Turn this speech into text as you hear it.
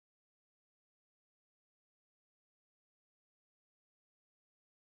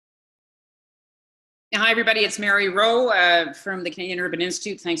Hi, everybody. It's Mary Rowe from the Canadian Urban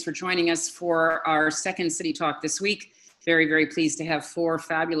Institute. Thanks for joining us for our second City Talk this week. Very, very pleased to have four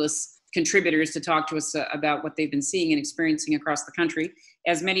fabulous contributors to talk to us about what they've been seeing and experiencing across the country.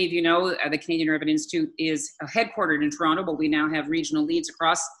 As many of you know, the Canadian Urban Institute is headquartered in Toronto, but we now have regional leads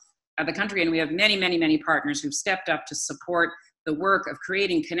across the country, and we have many, many, many partners who've stepped up to support the work of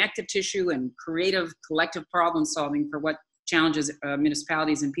creating connective tissue and creative collective problem solving for what challenges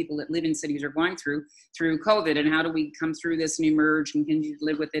municipalities and people that live in cities are going through COVID, and how do we come through this and emerge and continue to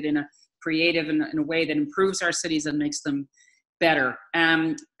live with it in a creative and in a way that improves our cities and makes them better.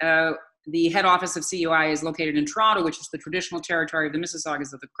 The head office of CUI is located in Toronto, which is the traditional territory of the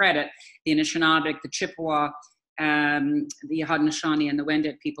Mississaugas of the Credit, the Anishinaabe, the Chippewa, the Haudenosaunee, and the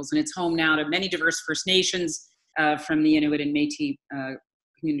Wendat peoples, and it's home now to many diverse First Nations from the Inuit and Métis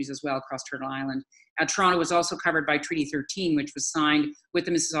communities as well across Turtle Island. Toronto was also covered by Treaty 13, which was signed with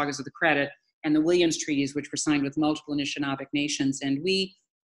the Mississaugas of the Credit, and the Williams Treaties, which were signed with multiple Anishinaabe nations. And we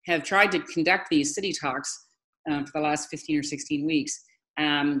have tried to conduct these city talks for the last 15 or 16 weeks,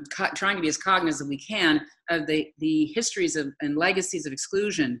 trying to be as cognizant as we can of the histories of and legacies of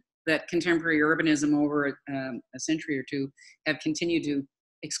exclusion that contemporary urbanism over a century or two have continued to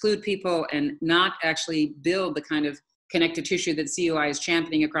exclude people and not actually build the kind of connective tissue that CUI is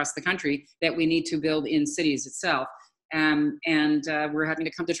championing across the country that we need to build in cities itself. And we're having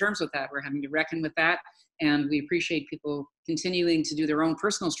to come to terms with that. We're having to reckon with that. And we appreciate people continuing to do their own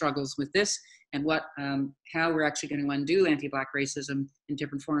personal struggles with this and how we're actually going to undo anti-Black racism and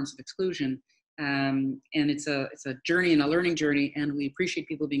different forms of exclusion. And it's a journey and a learning journey. And we appreciate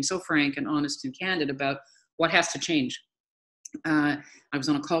people being so frank and honest and candid about what has to change. I was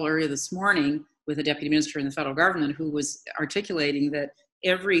on a call earlier this morning with a deputy minister in the federal government who was articulating that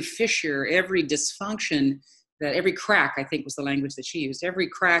every fissure, every dysfunction, that every crack, I think was the language that she used, every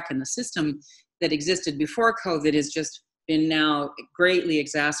crack in the system that existed before COVID has just been now greatly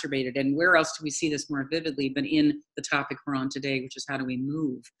exacerbated. And where else do we see this more vividly but in the topic we're on today, which is how do we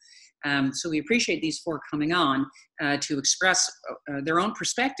move? So we appreciate these four coming on to express their own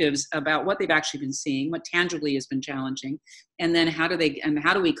perspectives about what they've actually been seeing, what tangibly has been challenging, and then how do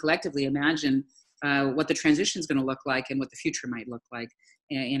we collectively imagine what the transition is going to look like and what the future might look like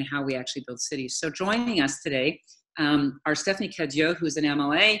and how we actually build cities. So joining us today are Stephanie Cadieux, who's an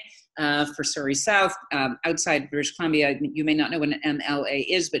MLA for Surrey South, outside British Columbia. You may not know what an MLA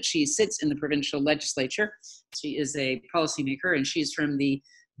is, but she sits in the provincial legislature. She is a policymaker, and she's from the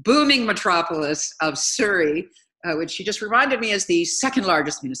booming metropolis of Surrey, which she just reminded me is the second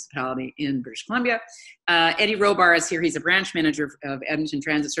largest municipality in British Columbia. Eddie Robar is here. He's a branch manager of Edmonton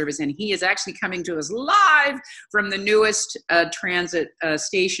Transit Service, and he is actually coming to us live from the newest transit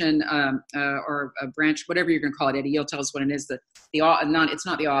station or a branch, whatever you're going to call it. Eddie, you'll tell us what it is. It's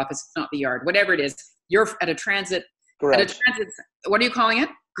not the office, it's not the yard, whatever it is. You're at a transit garage. What are you calling it?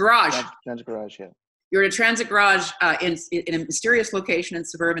 Garage. Transit garage, yeah. You're at a transit garage in a mysterious location in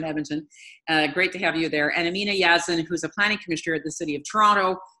suburban Edmonton. Great to have you there. And Amina Yasin, who's a planning commissioner at the City of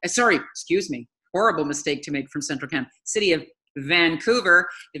Toronto. Horrible mistake to make from Central Canada. City of Vancouver,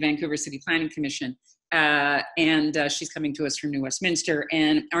 the Vancouver City Planning Commission. And she's coming to us from New Westminster.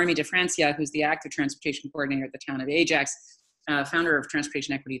 And Armi de Francia, who's the active transportation coordinator at the town of Ajax, founder of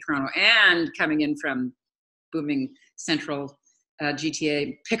Transportation Equity Toronto, and coming in from booming central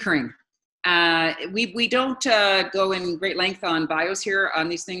GTA Pickering. We don't go in great length on bios here on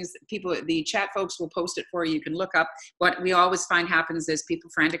these things. The chat folks will post it for you. You can look up. What we always find happens is people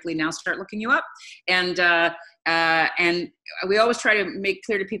frantically now start looking you up, and we always try to make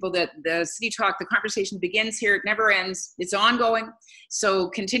clear to people that the City Talk, the conversation begins here, it never ends, it's ongoing. So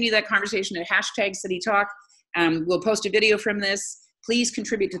continue that conversation at #CityTalk. We'll post a video from this. Please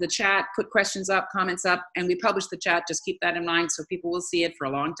contribute to the chat, put questions up, comments up, and we publish the chat. Just keep that in mind so people will see it for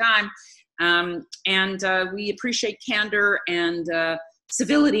a long time. We appreciate candor and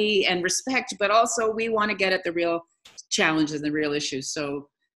civility and respect, but also we want to get at the real challenges and the real issues. So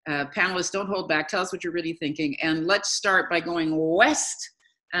panelists, don't hold back. Tell us what you're really thinking. And let's start by going west.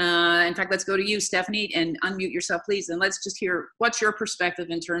 In fact, let's go to you, Stephanie, and unmute yourself, please. And let's just hear what's your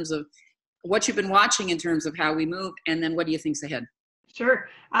perspective in terms of what you've been watching in terms of how we move, and then what do you think's ahead? Sure.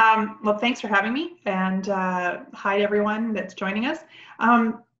 Well, thanks for having me, and hi to everyone that's joining us.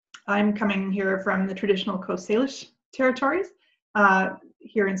 I'm coming here from the traditional Coast Salish territories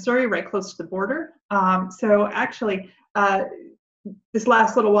here in Surrey, right close to the border. So actually, this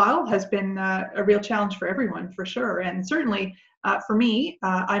last little while has been a real challenge for everyone, for sure. And certainly for me,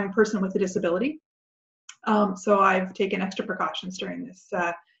 I'm a person with a disability. So I've taken extra precautions during this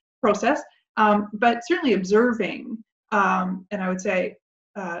process, but certainly observing, and I would say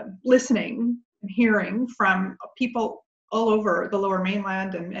listening hearing from people all over the Lower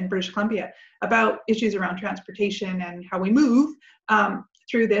Mainland and British Columbia about issues around transportation and how we move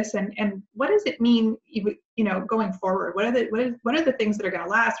through this, and what does it mean, going forward? What are the things that are going to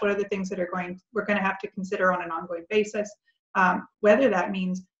last? What are the things that we're going to have to consider on an ongoing basis? Whether that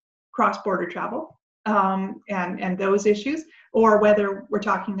means cross-border travel and those issues, or whether we're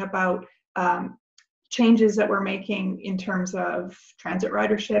talking about changes that we're making in terms of transit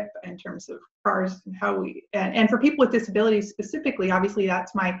ridership, in terms of cars, and how and for people with disabilities specifically, obviously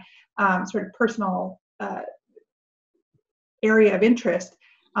that's my sort of personal area of interest.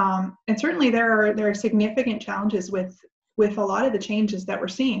 And certainly there are significant challenges with a lot of the changes that we're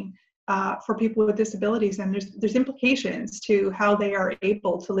seeing for people with disabilities, and there's implications to how they are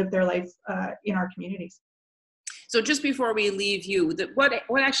able to live their life in our communities. So just before we leave you, what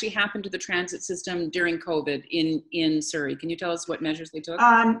actually happened to the transit system during COVID in Surrey? Can you tell us what measures they took?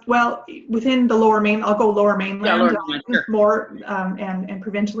 Well, within the Lower Mainland, I'll go Lower Mainland, sure. More and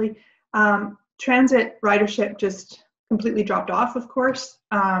provincially. Transit ridership just completely dropped off, of course,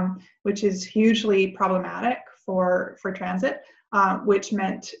 which is hugely problematic for transit, which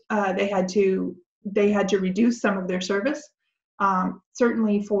meant they had to reduce some of their service.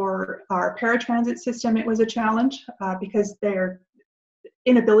 Certainly for our paratransit system, it was a challenge because their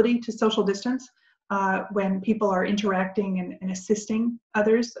inability to social distance when people are interacting and assisting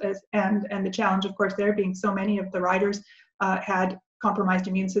others, and the challenge, of course, there being so many of the riders had compromised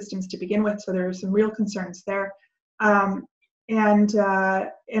immune systems to begin with, so there were some real concerns there. But we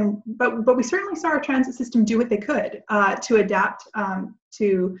certainly saw our transit system do what they could to adapt,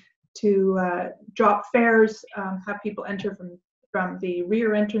 to drop fares, have people enter from the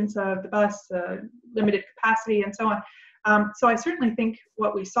rear entrance of the bus, limited capacity, and so on. So I certainly think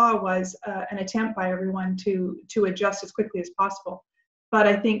what we saw was an attempt by everyone to adjust as quickly as possible. But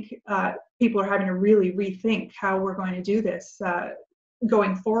I think people are having to really rethink how we're going to do this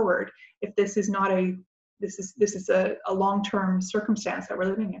going forward, if this is not a long-term circumstance that we're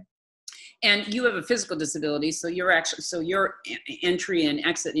living in. And you have a physical disability, so your entry and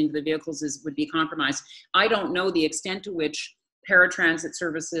exit into the vehicles would be compromised. I don't know the extent to which paratransit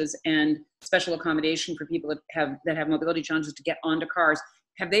services and special accommodation for people that have mobility challenges to get onto cars,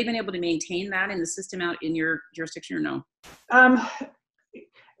 have they been able to maintain that in the system out in your jurisdiction, or no?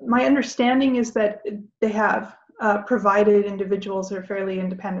 My understanding is that they have, provided individuals are fairly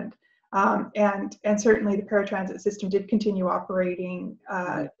independent. And certainly the paratransit system did continue operating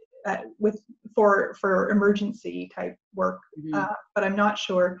for emergency type work, but I'm not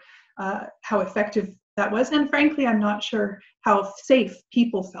sure how effective that was, and frankly, I'm not sure how safe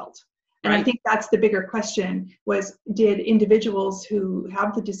people felt. And I think that's the bigger question: was did individuals who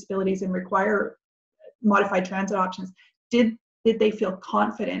have the disabilities and require modified transit options, did they feel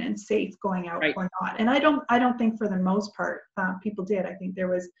confident and safe going out or not? And I don't think for the most part people did. I think there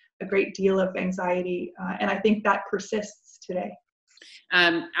was a great deal of anxiety, and I think that persists today.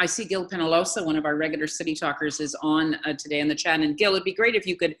 I see Gil Penalosa, one of our regular City Talkers, is on today in the chat. And Gil, it'd be great if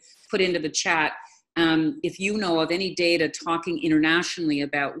you could put into the chat if you know of any data talking internationally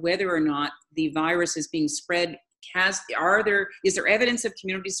about whether or not the virus is being spread. Is there evidence of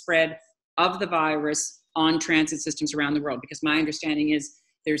community spread of the virus on transit systems around the world? Because my understanding is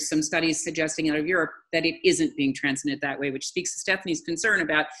there's some studies suggesting out of Europe that it isn't being transmitted that way, which speaks to Stephanie's concern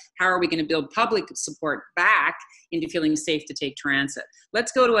about how are we going to build public support back into feeling safe to take transit.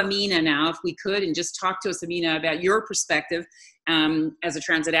 Let's go to Amina now, if we could, and just talk to us, Amina, about your perspective as a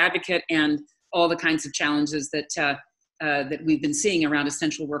transit advocate and all the kinds of challenges that we've been seeing around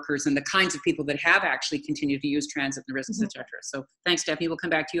essential workers and the kinds of people that have actually continued to use transit and the risks, et cetera. So thanks, Stephanie. We'll come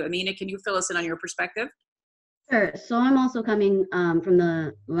back to you. Amina, can you fill us in on your perspective? Sure. So I'm also coming from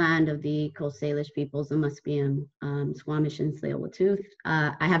the land of the Coast Salish peoples, the Musqueam, Squamish, and Tsleil-Waututh.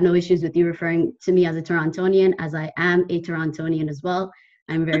 I have no issues with you referring to me as a Torontonian, as I am a Torontonian as well.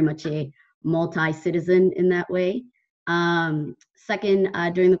 I'm very much a multi-citizen in that way. Second,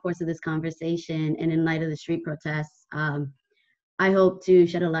 during the course of this conversation and in light of the street protests, I hope to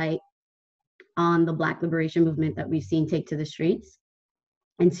shed a light on the Black liberation movement that we've seen take to the streets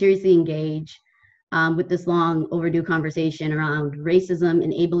and seriously engage with this long overdue conversation around racism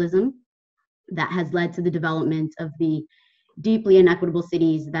and ableism that has led to the development of the deeply inequitable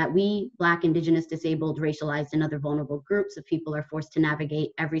cities that we, Black, Indigenous, disabled, racialized, and other vulnerable groups of people are forced to navigate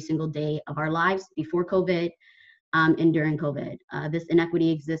every single day of our lives before COVID and during COVID. This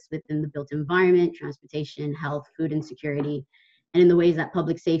inequity exists within the built environment, transportation, health, food insecurity, and in the ways that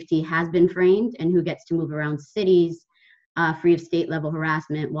public safety has been framed and who gets to move around cities, free of state level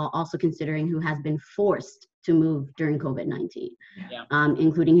harassment, while also considering who has been forced to move during COVID-19,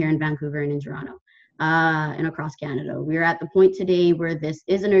 including here in Vancouver and in Toronto. And across Canada. We're at the point today where this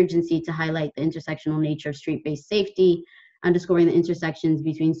is an urgency to highlight the intersectional nature of street-based safety, underscoring the intersections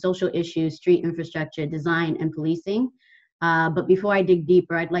between social issues, street infrastructure, design, and policing. But before I dig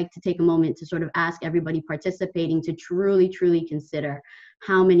deeper, I'd like to take a moment to sort of ask everybody participating to truly, truly consider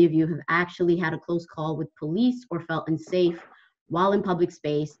how many of you have actually had a close call with police or felt unsafe while in public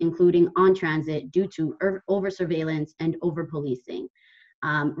space, including on transit, due to over surveillance and over policing.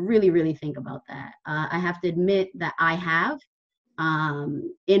 Really, really think about that. I have to admit that I have,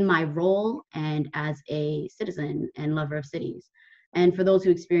 in my role and as a citizen and lover of cities. And for those who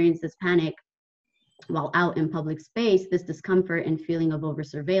experience this panic while out in public space, this discomfort and feeling of over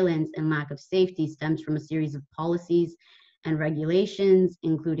surveillance and lack of safety stems from a series of policies and regulations,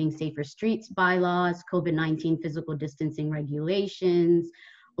 including safer streets bylaws, COVID-19 physical distancing regulations,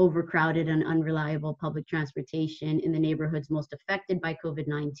 overcrowded and unreliable public transportation in the neighborhoods most affected by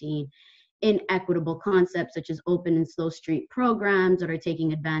COVID-19, inequitable concepts such as open and slow street programs that are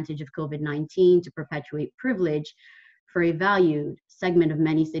taking advantage of COVID-19 to perpetuate privilege for a valued segment of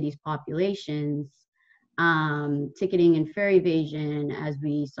many cities' populations, ticketing and fare evasion, as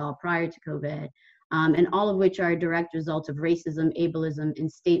we saw prior to COVID, and all of which are a direct result of racism, ableism,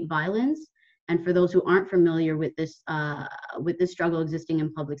 and state violence. And for those who aren't familiar with this struggle existing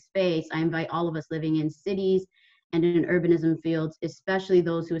in public space, I invite all of us living in cities and in urbanism fields, especially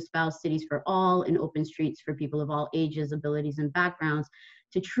those who espouse cities for all and open streets for people of all ages, abilities, and backgrounds,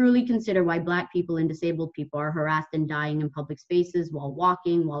 to truly consider why Black people and disabled people are harassed and dying in public spaces while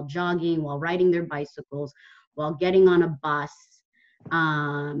walking, while jogging, while riding their bicycles, while getting on a bus,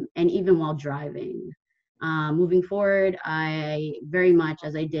 and even while driving. Moving forward, I very much,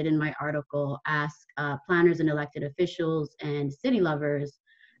 as I did in my article, ask planners and elected officials and city lovers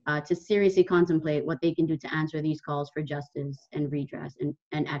to seriously contemplate what they can do to answer these calls for justice and redress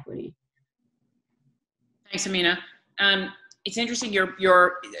and equity. Thanks, Amina. It's interesting,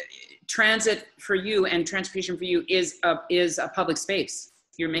 your transit for you and transportation for you is a public space.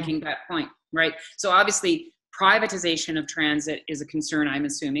 You're making that point, right? So obviously, privatization of transit is a concern, I'm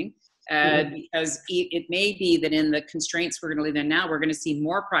assuming. Because it may be that in the constraints we're going to live in now, we're going to see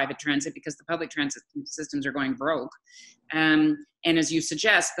more private transit because the public transit systems are going broke. And as you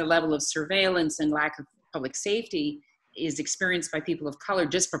suggest, the level of surveillance and lack of public safety is experienced by people of color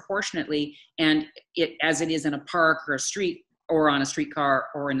disproportionately, and as it is in a park or a street or on a streetcar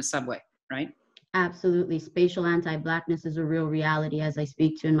or in a subway, right? Absolutely. Spatial anti-Blackness is a real reality, as I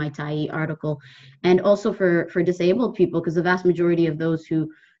speak to in my TIE article, and also for disabled people, because the vast majority of those who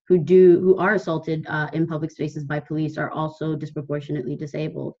are assaulted in public spaces by police are also disproportionately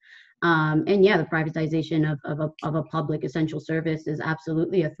disabled. And yeah, the privatization of a public essential service is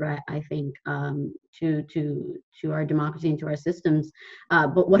absolutely a threat, I think, to our democracy and to our systems.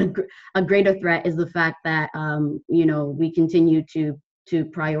 But what a greater threat is the fact that we continue to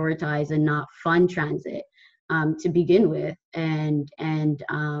prioritize and not fund transit to begin with, and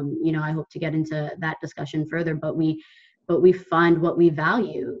I hope to get into that discussion further. But we fund what we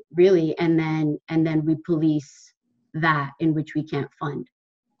value, really, and then we police that in which we can't fund.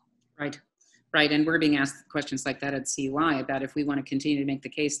 Right. And we're being asked questions like that at CUI about if we want to continue to make the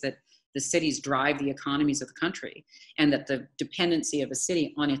case that the cities drive the economies of the country and that the dependency of a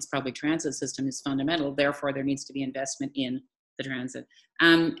city on its public transit system is fundamental. Therefore, there needs to be investment in the transit.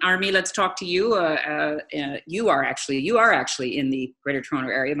 Armi, let's talk to you. You are actually in the Greater Toronto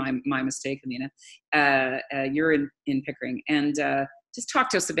area. My mistake, Amina. You're in Pickering, and just talk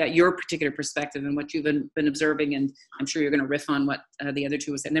to us about your particular perspective and what you've been observing. And I'm sure you're going to riff on what the other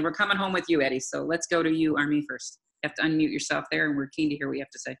two said. And then we're coming home with you, Eddie. So let's go to you, Armi, first. You have to unmute yourself there, and we're keen to hear what you have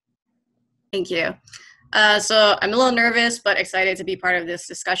to say. Thank you. So I'm a little nervous, but excited to be part of this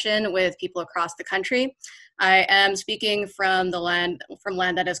discussion with people across the country. I am speaking from land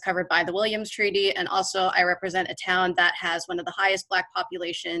that is covered by the Williams Treaty, and also I represent a town that has one of the highest Black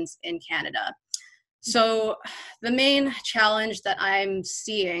populations in Canada. So the main challenge that I'm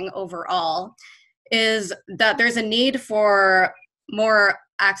seeing overall is that there's a need for more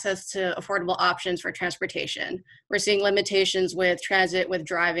access to affordable options for transportation. We're seeing limitations with transit, with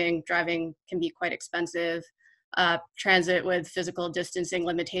driving. Driving can be quite expensive. Transit with physical distancing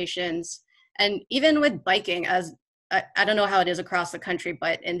limitations. And even with biking, as I don't know how it is across the country,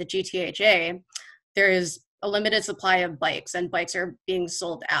 but in the GTHA, there is a limited supply of bikes, and bikes are being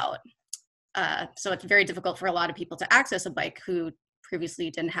sold out. So it's very difficult for a lot of people to access a bike who previously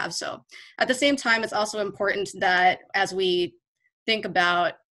didn't have so. At the same time, it's also important that as we think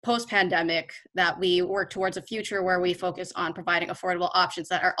about post-pandemic, that we work towards a future where we focus on providing affordable options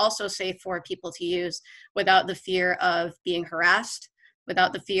that are also safe for people to use without the fear of being harassed,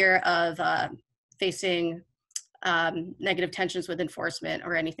 without the fear of facing negative tensions with enforcement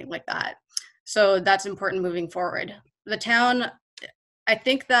or anything like that. So that's important moving forward. The town, I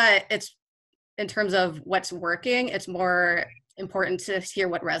think that it's, in terms of what's working, it's more important to hear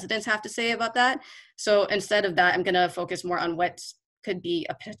what residents have to say about that. So instead of that, I'm going to focus more on what could be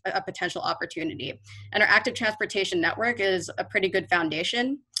a potential opportunity. And our active transportation network is a pretty good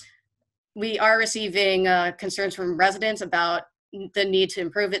foundation. We are receiving concerns from residents about the need to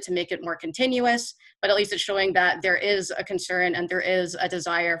improve it, to make it more continuous, but at least it's showing that there is a concern and there is a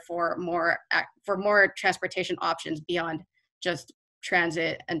desire for more transportation options beyond just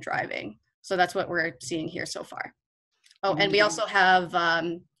transit and driving. So that's what we're seeing here so far. Oh, and we also have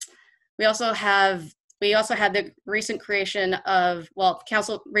the recent creation of, well,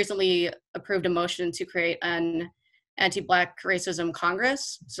 council recently approved a motion to create an anti-Black racism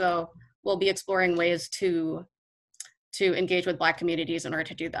Congress. So we'll be exploring ways to engage with Black communities in order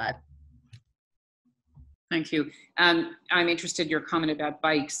to do that. Thank you. I'm interested in your comment about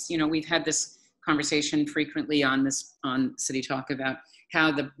bikes. You know, we've had this conversation frequently on City Talk about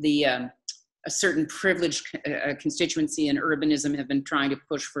how a certain privileged constituency in urbanism have been trying to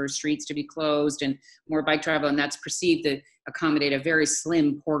push for streets to be closed and more bike travel, and that's perceived to accommodate a very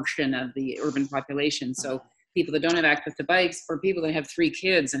slim portion of the urban population. So people that don't have access to bikes, or people that have 3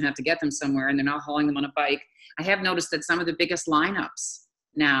 kids and have to get them somewhere and they're not hauling them on a bike. I have noticed that some of the biggest lineups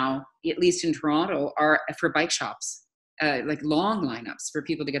now, at least in Toronto, are for bike shops, like long lineups for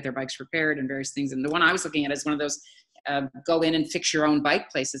people to get their bikes repaired and various things. And the one I was looking at is one of those go in and fix your own bike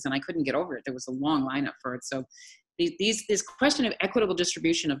places, and I couldn't get over it. There was a long lineup for it. So this question of equitable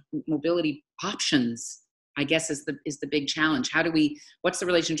distribution of mobility options, I guess, is the big challenge. What's the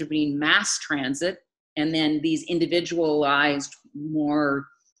relationship between mass transit and then these individualized, more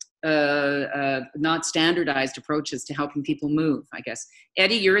not standardized approaches to helping people move, I guess.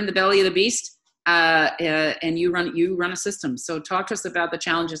 Eddie, you're in the belly of the beast, and you run a system. So talk to us about the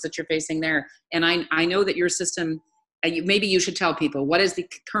challenges that you're facing there. And I know that your system, maybe you should tell people, what is the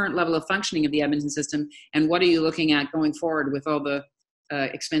current level of functioning of the Edmonton system, and what are you looking at going forward with all the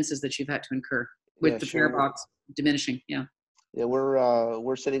expenses that you've had to incur with the fare box diminishing? Yeah,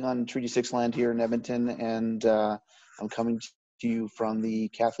 we're sitting on Treaty 6 land here in Edmonton, and I'm coming to you from the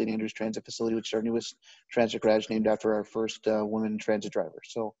Kathleen Andrews Transit Facility, which is our newest transit garage named after our first women transit driver.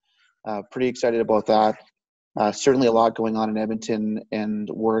 So pretty excited about that. Certainly a lot going on in Edmonton and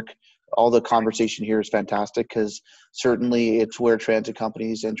work. All the conversation here is fantastic, because certainly it's where transit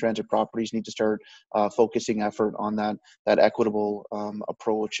companies and transit properties need to start focusing effort on that equitable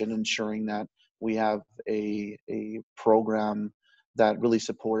approach and ensuring that we have a program that really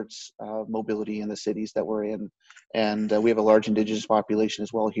supports mobility in the cities that we're in. And we have a large Indigenous population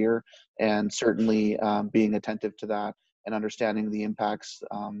as well here, and certainly being attentive to that and understanding the impacts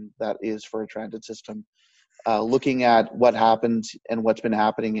that is for a transit system. Looking at what happened and what's been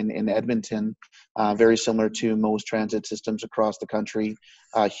happening in Edmonton, very similar to most transit systems across the country,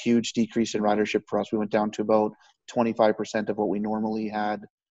 a huge decrease in ridership for us. We went down to about 25% of what we normally had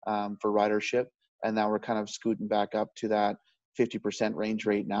for ridership, and now we're kind of scooting back up to that 50% range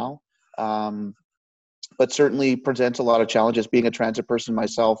right now. But certainly presents a lot of challenges. Being a transit person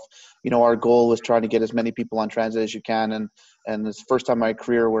myself, our goal was trying to get as many people on transit as you can, and this is the first time in my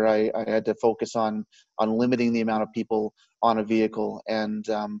career where I had to focus on limiting the amount of people on a vehicle, and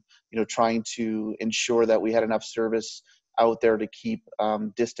trying to ensure that we had enough service out there to keep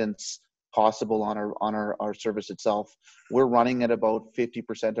distance possible on our service itself. We're running at about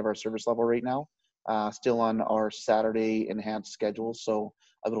 50% of our service level right now, still on our Saturday enhanced schedule, so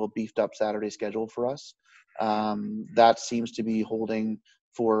a little beefed up Saturday schedule for us. That seems to be holding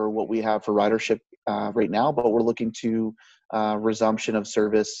for what we have for ridership right now, but we're looking to resumption of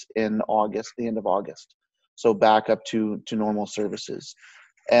service in August, the end of August. So back up to normal services.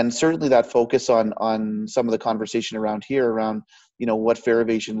 And certainly that focus on some of the conversation around here around, what fare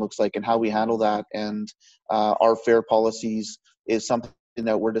evasion looks like and how we handle that. And our fare policies is something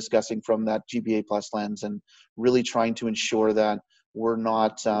that we're discussing from that GBA plus lens, and really trying to ensure that we're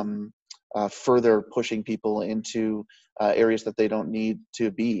not further pushing people into areas that they don't need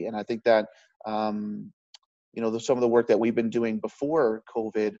to be. And I think that, some of the work that we've been doing before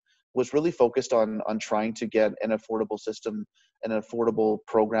COVID was really focused on trying to get an affordable system, an affordable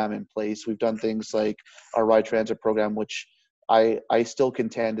program in place. We've done things like our Ride Transit program, which I still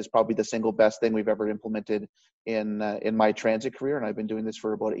contend is probably the single best thing we've ever implemented in my transit career. And I've been doing this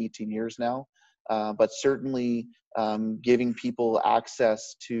for about 18 years now. but certainly giving people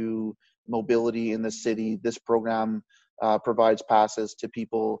access to mobility in the city. This program provides passes to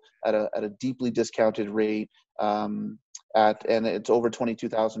people at a deeply discounted rate, and it's over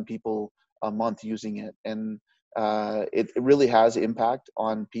 22,000 people a month using it. And it really has impact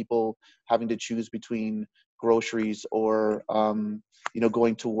on people having to choose between groceries or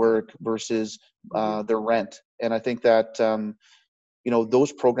going to work versus their rent. And I think that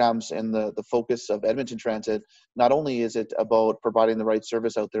those programs and the focus of Edmonton Transit, not only is it about providing the right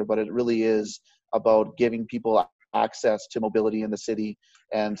service out there, but it really is about giving people access to mobility in the city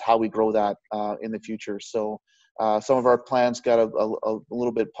and how we grow that in the future. So some of our plans got a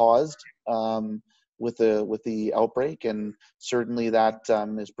little bit paused with the outbreak, and certainly that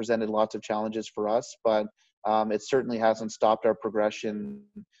has presented lots of challenges for us, but it certainly hasn't stopped our progression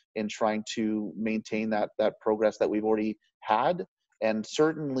in trying to maintain that progress that we've already had. And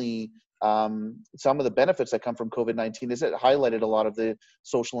certainly some of the benefits that come from COVID-19 is it highlighted a lot of the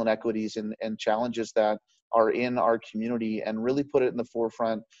social inequities and challenges that are in our community, and really put it in the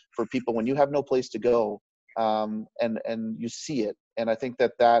forefront for people when you have no place to go, and you see it. And I think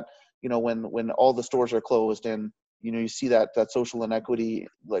that when all the stores are closed and you see that social inequity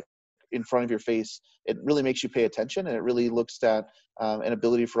like in front of your face, it really makes you pay attention, and it really looks at an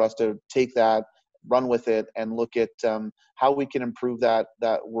ability for us to take that, run with it, and look at how we can improve that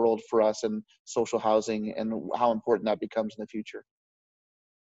world for us and social housing, and how important that becomes in the future.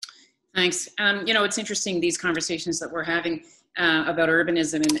 Thanks. It's interesting, these conversations that we're having about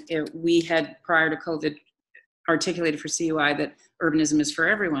urbanism, and we had, prior to COVID, articulated for CUI that urbanism is for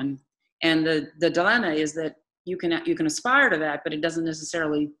everyone. And the dilemma is that you can aspire to that, but it doesn't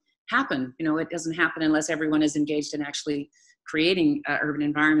necessarily happen. It doesn't happen unless everyone is engaged in actually creating urban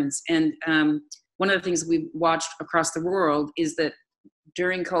environments. And one of the things we've watched across the world is that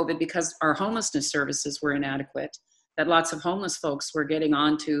during COVID, because our homelessness services were inadequate, that lots of homeless folks were getting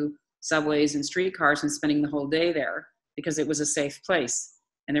onto subways and streetcars and spending the whole day there because it was a safe place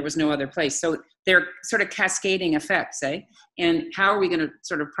and there was no other place. So they're sort of cascading effects, eh? And how are we going to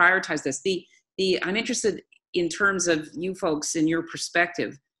sort of prioritize this? I'm interested in terms of you folks and your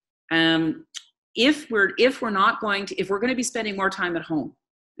perspective. If we're going to be spending more time at home,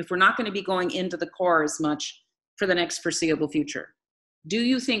 if we're not going to be going into the core as much for the next foreseeable future, do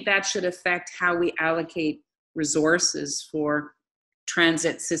you think that should affect how we allocate resources for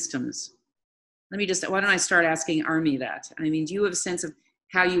transit systems? Why don't I start asking Armi that? I mean, do you have a sense of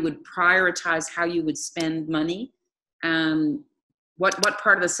how you would prioritize, how you would spend money? What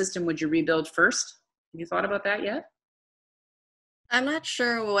part of the system would you rebuild first? Have you thought about that yet? I'm not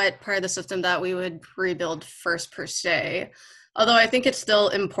sure what part of the system that we would rebuild first per se, although I think it's still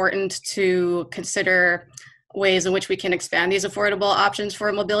important to consider ways in which we can expand these affordable options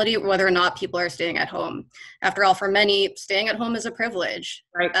for mobility, whether or not people are staying at home. After all, for many, staying at home is a privilege,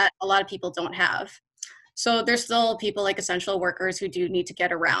 right, that a lot of people don't have. So there's still people like essential workers who do need to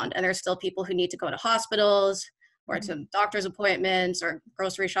get around, and there's still people who need to go to hospitals or to doctor's appointments or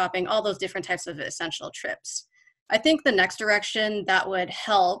grocery shopping, all those different types of essential trips. I think the next direction that would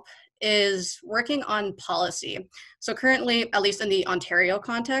help is working on policy. So currently, at least in the Ontario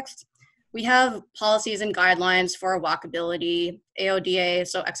context, we have policies and guidelines for walkability, AODA,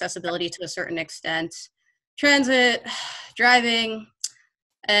 so accessibility to a certain extent, transit, driving,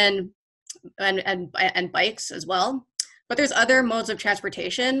 and bikes as well. But there's other modes of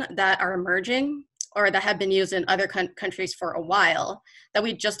transportation that are emerging or that have been used in other countries for a while that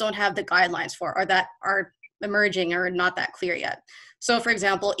we just don't have the guidelines for, or that are emerging or not that clear yet. So for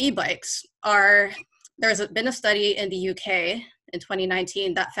example, e-bikes there's been a study in the UK in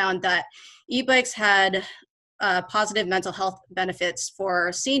 2019 that found that e-bikes had positive mental health benefits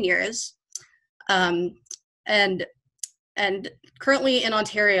for seniors. And currently in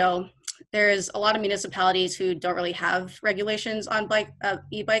Ontario, there's a lot of municipalities who don't really have regulations on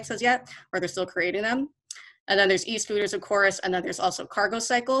e-bikes as yet, or they're still creating them. And then there's e-scooters, of course, and then there's also cargo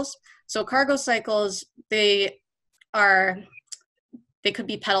cycles. So cargo cycles, they could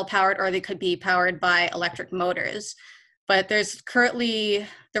be pedal powered or they could be powered by electric motors. But there's currently,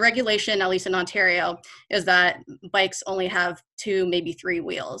 the regulation, at least in Ontario, is that bikes only have 2, maybe 3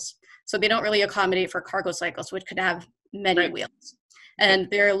 wheels. So they don't really accommodate for cargo cycles, which could have many wheels. And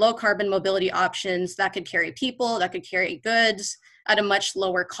there are low carbon mobility options that could carry people, that could carry goods at a much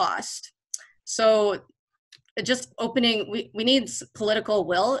lower cost. So just we need political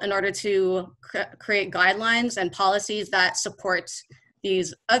will in order to create guidelines and policies that support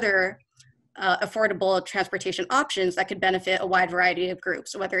these other affordable transportation options that could benefit a wide variety of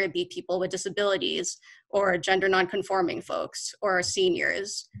groups, whether it be people with disabilities or gender nonconforming folks or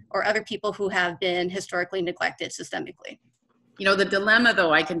seniors or other people who have been historically neglected systemically. You know, the dilemma,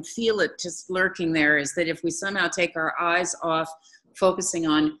 though, I can feel it just lurking there, is that if we somehow take our eyes off focusing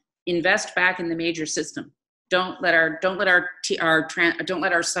on invest back in the major system, don't let our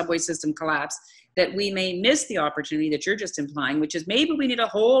subway system collapse, that we may miss the opportunity that you're just implying, which is maybe we need a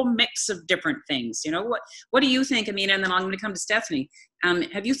whole mix of different things. You know, what do you think, Amina? And then I'm going to come to Stephanie.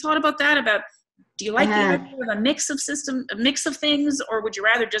 Have you thought about that? Do you like the idea of a mix of things, or would you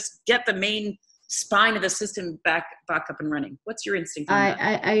rather just get the main spine of the system back up and running? What's your instinct on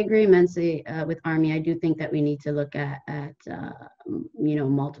that? I agree immensely with Armi. I do think that we need to look at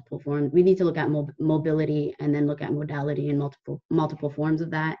multiple forms. We need to look at mobility and then look at modality and multiple forms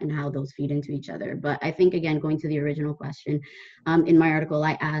of that and how those feed into each other. But I think, again, going to the original question, in my article,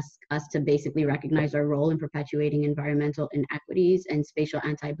 I ask us to basically recognize our role in perpetuating environmental inequities and spatial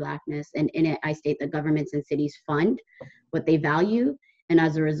anti-Blackness. And in it, I state that governments and cities fund what they value, and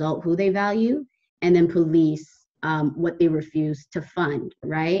as a result, who they value, and then police what they refuse to fund,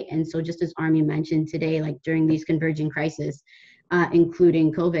 right? And so just as Armi mentioned today, like during these converging crises,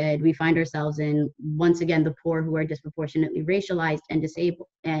 including COVID, we find ourselves in, once again, the poor who are disproportionately racialized and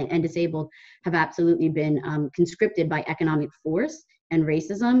disabled have absolutely been conscripted by economic force and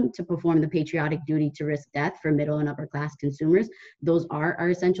racism to perform the patriotic duty to risk death for middle and upper class consumers. Those are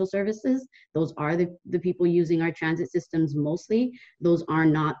our essential services. Those are the people using our transit systems mostly. Those are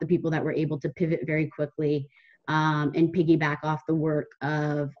not the people that were able to pivot very quickly and piggyback off the work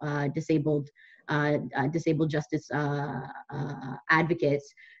of disabled justice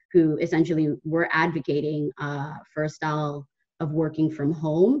advocates who essentially were advocating for a style of working from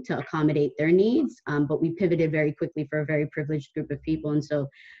home to accommodate their needs, but we pivoted very quickly for a very privileged group of people. And so,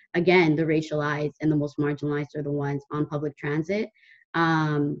 again, the racialized and the most marginalized are the ones on public transit.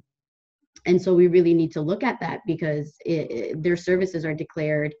 And so we really need to look at that because their services are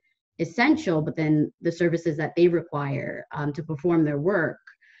declared essential, but then the services that they require to perform their work,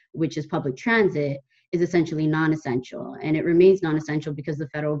 which is public transit, is essentially non-essential. And it remains non-essential because the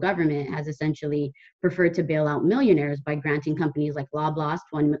federal government has essentially preferred to bail out millionaires by granting companies like Loblaws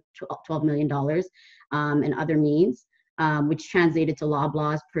 $12 million and other means, which translated to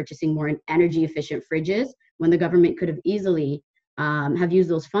Loblaws purchasing more energy efficient fridges when the government could have easily have used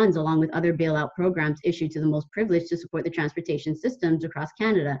those funds along with other bailout programs issued to the most privileged to support the transportation systems across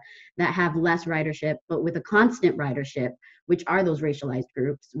Canada that have less ridership, but with a constant ridership, which are those racialized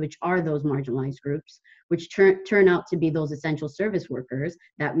groups, which are those marginalized groups, which turn out to be those essential service workers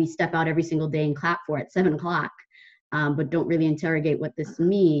that we step out every single day and clap for at 7 o'clock, but don't really interrogate what this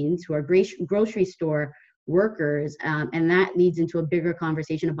means, who are grocery store workers. And that leads into a bigger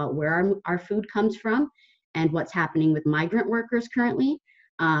conversation about where our food comes from and what's happening with migrant workers currently.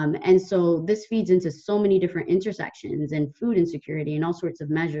 And so this feeds into so many different intersections and food insecurity and all sorts of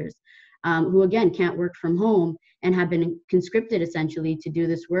measures, who again can't work from home and have been conscripted essentially to do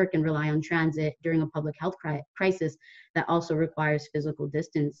this work and rely on transit during a public health crisis that also requires physical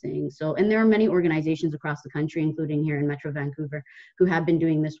distancing. So, and there are many organizations across the country, including here in Metro Vancouver, who have been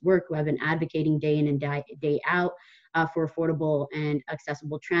doing this work, who have been advocating day in and day out for affordable and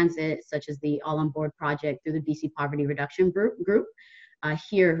accessible transit, such as the All On Board project through the BC Poverty Reduction Group,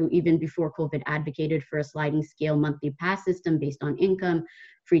 here, who even before COVID advocated for a sliding scale monthly pass system based on income,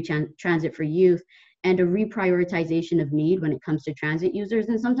 free transit for youth, and a reprioritization of need when it comes to transit users.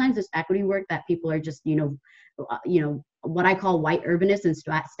 And sometimes it's equity work that people are just, what I call white urbanists and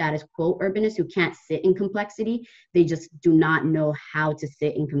status quo urbanists who can't sit in complexity. They just do not know how to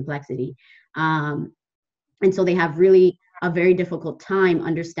sit in complexity. And so they have really a very difficult time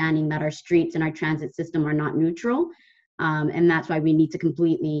understanding that our streets and our transit system are not neutral. And that's why we need to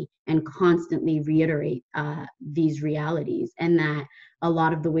completely and constantly reiterate these realities, and that a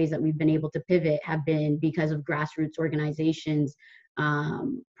lot of the ways that we've been able to pivot have been because of grassroots organizations,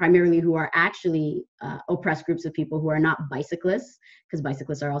 primarily who are actually oppressed groups of people who are not bicyclists, because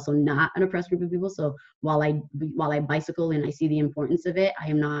bicyclists are also not an oppressed group of people. So while I bicycle and I see the importance of it, I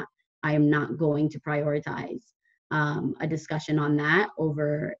am not going to prioritize a discussion on that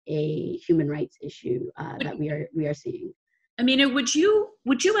over a human rights issue that we are seeing. Amina, would you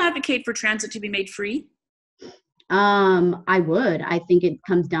advocate for transit to be made free? I would. I think it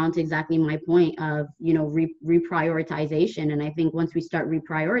comes down to exactly my point of, reprioritization. And I think once we start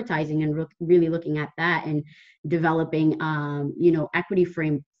reprioritizing and really looking at that and developing, equity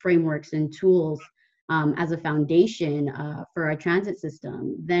frameworks and tools as a foundation for our transit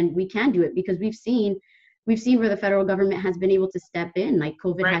system, then we can do it, because we've seen we've seen where the federal government has been able to step in. Like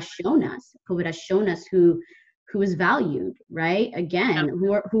COVID Right. has shown us who is valued, right? Again,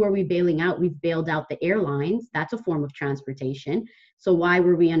 who are we bailing out? We've bailed out the airlines. That's a form of transportation. So why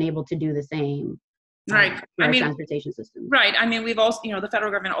were we unable to do the same? Right. For our transportation system. Right. I mean, we've also, the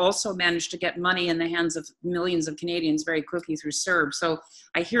federal government also managed to get money in the hands of millions of Canadians very quickly through CERB. So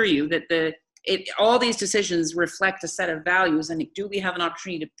I hear you that all these decisions reflect a set of values. And do we have an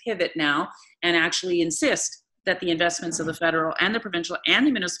opportunity to pivot now and actually insist that the investments of the federal and the provincial and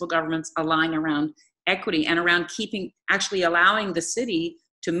the municipal governments align around equity and around actually allowing the city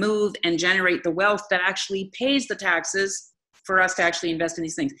to move and generate the wealth that actually pays the taxes for us to actually invest in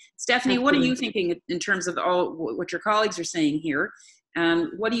these things. Stephanie, What are you thinking in terms of all what your colleagues are saying here?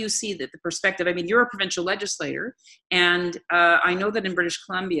 What do you see that the perspective? I mean, you're a provincial legislator, and I know that in British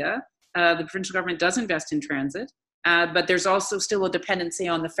Columbia, the provincial government does invest in transit, but there's also still a dependency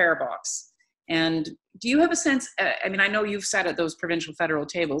on the fare box. And do you have a sense, I mean, I know you've sat at those provincial federal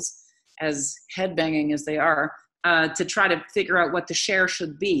tables, as headbanging as they are, to try to figure out what the share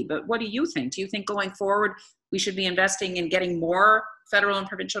should be. But what do you think? Do you think going forward, we should be investing in getting more federal and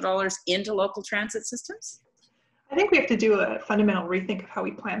provincial dollars into local transit systems? I think we have to do a fundamental rethink of how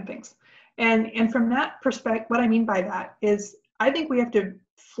we plan things. And from that perspective, what I mean by that is I think we have to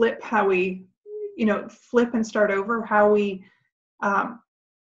flip how we, flip and start over how we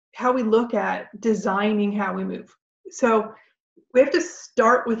look at designing how we move. So we have to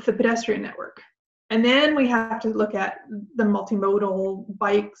start with the pedestrian network. And then we have to look at the multimodal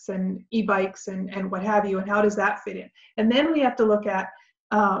bikes and e-bikes and what have you, and how does that fit in? And then we have to look at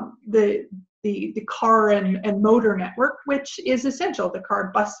the car and motor network, which is essential, the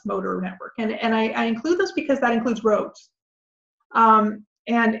car bus motor network. And I include those because that includes roads. And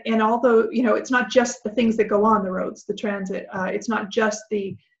although, it's not just the things that go on the roads, the transit, it's not just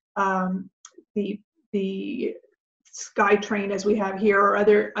the SkyTrain as we have here, or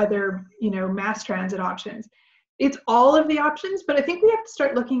other mass transit options. It's all of the options, but I think we have to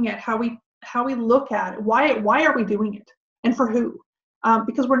start looking at how we look at it. Why are we doing it, and for who?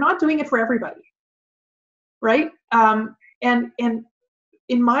 Because we're not doing it for everybody, right? And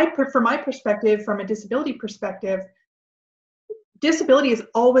from my perspective, from a disability perspective, disability is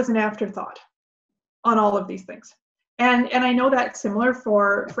always an afterthought on all of these things. And I know that's similar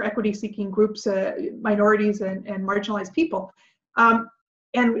for equity-seeking groups, minorities and marginalized people. And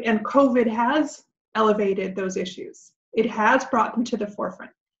COVID has elevated those issues. It has brought them to the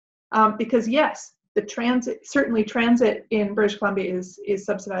forefront. Because yes, certainly transit in British Columbia is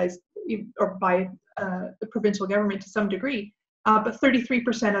subsidized or by the provincial government to some degree. But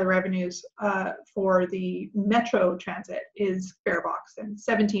 33% of the revenues for the metro transit is fare box, and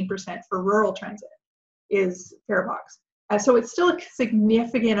 17% for rural transit is fare box. So it's still a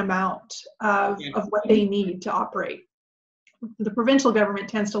significant amount of what they need to operate. The provincial government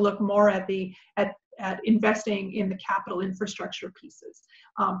tends to look more at investing in the capital infrastructure pieces,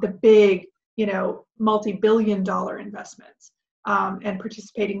 the big, multi-billion-dollar investments, and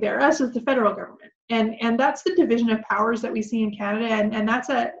participating there, as is the federal government. And that's the division of powers that we see in Canada, and that's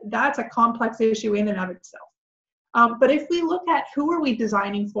a complex issue in and of itself. But if we look at who are we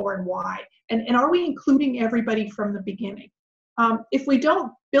designing for and why, and are we including everybody from the beginning? If we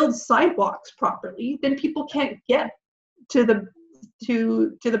don't build sidewalks properly, then people can't get to the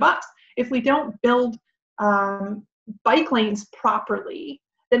bus. If we don't build bike lanes properly,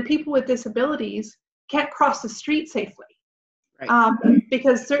 then people with disabilities can't cross the street safely. Right.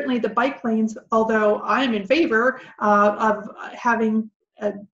 Because certainly the bike lanes, although I'm in favor of having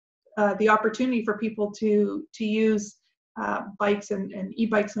the opportunity for people to use bikes and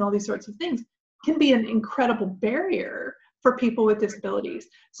e-bikes and all these sorts of things, can be an incredible barrier for people with disabilities.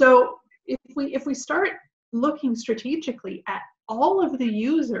 So if we start looking strategically at all of the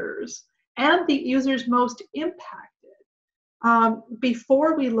users and the users most impacted,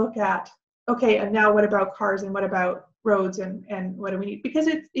 before we look at, okay, and now what about cars and what about roads and what do we need? Because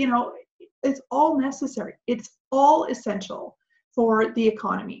it's all necessary. It's all essential for the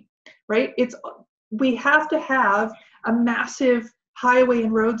economy, right? We have to have a massive highway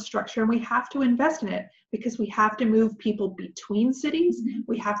and road structure, and we have to invest in it because we have to move people between cities.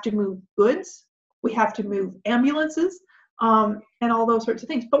 We have to move goods. We have to move ambulances, and all those sorts of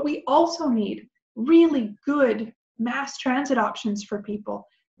things. But we also need really good mass transit options for people,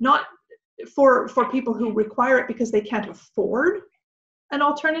 not for people who require it because they can't afford an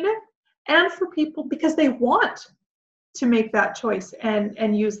alternative, and for people because they want to make that choice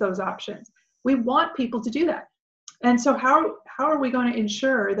and use those options. We want people to do that. And so how are we going to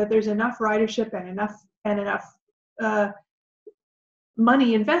ensure that there's enough ridership and enough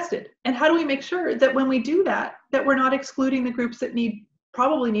money invested. And how do we make sure that when we do that, that we're not excluding the groups that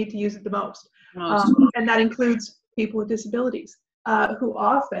probably need to use it the most? And that includes people with disabilities, who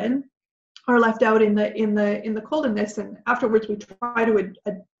often are left out in the cold in this. And afterwards, we try to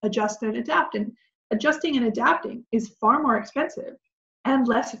adjust and adapt. And adjusting and adapting is far more expensive and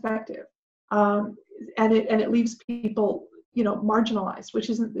less effective. And it leaves people, marginalized, which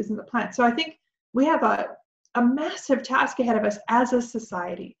isn't the plan. So I think we have a massive task ahead of us as a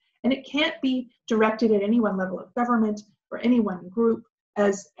society, and it can't be directed at any one level of government or any one group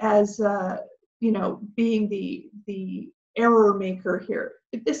as being the error maker here.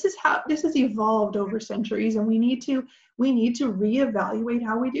 This is evolved over centuries, and we need to reevaluate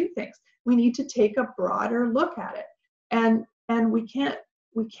how we do things. We need to take a broader look at it, and we can't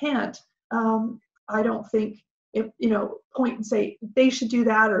I don't think point and say they should do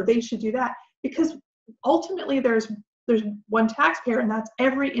that or they should do that, because ultimately there's one taxpayer, and that's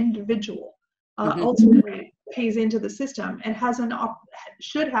every individual ultimately pays into the system and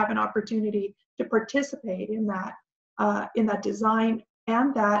should have an opportunity to participate in that design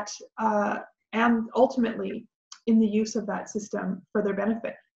and and ultimately in the use of that system for their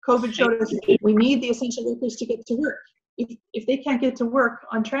benefit. COVID showed us we need the essential workers to get to work. If they can't get to work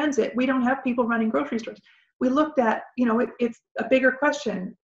on transit, we don't have people running grocery stores. We looked at, it's a bigger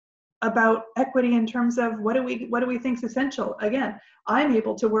question about equity in terms of what do we think is essential. Again, I'm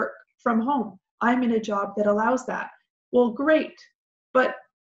able to work from home. I'm in a job that allows that. Well, great, but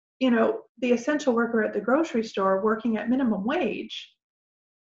the essential worker at the grocery store working at minimum wage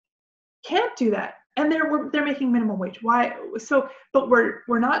can't do that, and they're making minimum wage. Why? So, but we're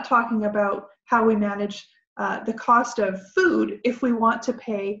not talking about how we manage the cost of food if we want to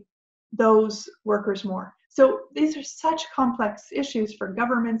pay those workers more. So these are such complex issues for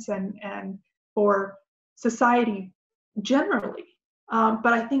governments and for society generally.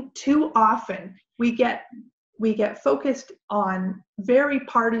 But I think too often we get focused on very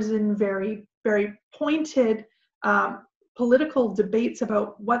partisan, very, very pointed political debates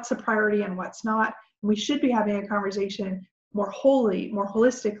about what's a priority and what's not. And we should be having a conversation more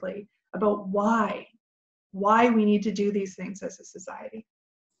holistically about why we need to do these things as a society.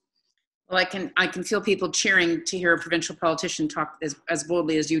 Well, I can feel people cheering to hear a provincial politician talk as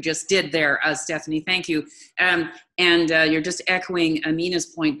boldly as you just did there, Stephanie. Thank you. And you're just echoing Amina's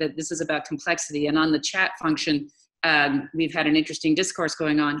point that this is about complexity. And on the chat function, we've had an interesting discourse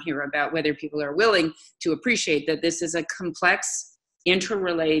going on here about whether people are willing to appreciate that this is a complex,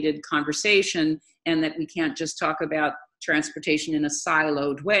 interrelated conversation, and that we can't just talk about transportation in a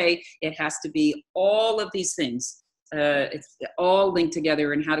siloed way. It has to be all of these things. It's all linked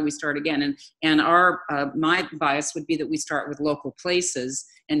together, and how do we start again? And my bias would be that we start with local places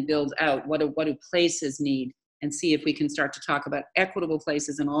and build out what do places need, and see if we can start to talk about equitable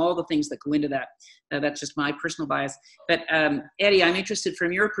places and all the things that go into that. That's just my personal bias. But Eddie, I'm interested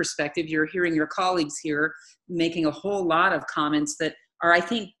from your perspective. You're hearing your colleagues here making a whole lot of comments that are, I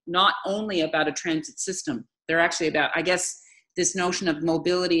think, not only about a transit system. They're actually about, I guess, this notion of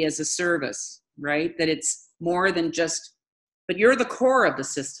mobility as a service, right? That it's more than just, but you're the core of the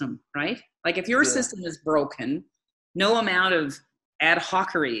system, right? Like if your system is broken, no amount of ad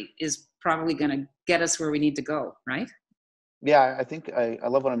hocery is probably going to get us where we need to go, right? Yeah, I think I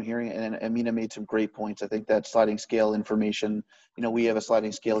love what I'm hearing, and Amina made some great points. I think that sliding scale information, we have a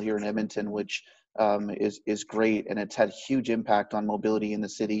sliding scale here in Edmonton, which is great, and it's had huge impact on mobility in the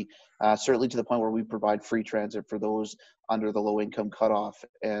city, certainly to the point where we provide free transit for those under the low income cutoff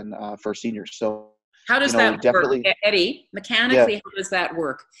and for seniors. So how does that work, Eddie? Mechanically, how does that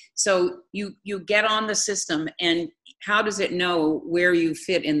work? So you get on the system, and how does it know where you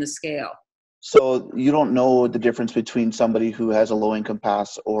fit in the scale? So you don't know the difference between somebody who has a low income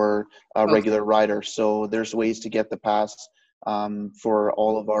pass or a regular rider. So there's ways to get the pass for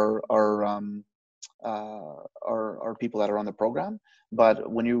all of our people that are on the program.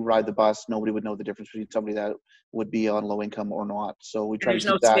 But when you ride the bus, nobody would know the difference between somebody that would be on low income or not. So we try to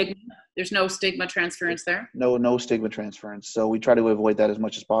keep that. There's no stigma transference there? No stigma transference. So we try to avoid that as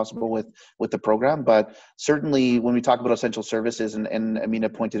much as possible with the program. But certainly when we talk about essential services, and Amina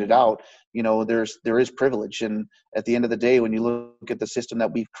pointed it out, there is privilege. And at the end of the day, when you look at the system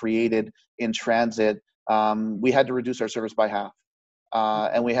that we've created in transit, we had to reduce our service by half.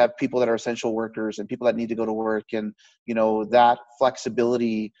 And we have people that are essential workers and people that need to go to work, and that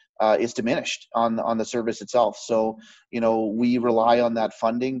flexibility is diminished on the service itself. So we rely on that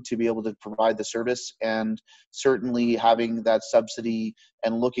funding to be able to provide the service, and certainly having that subsidy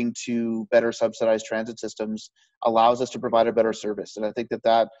and looking to better subsidized transit systems allows us to provide a better service. And I think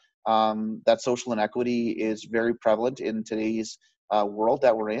that social inequity is very prevalent in today's world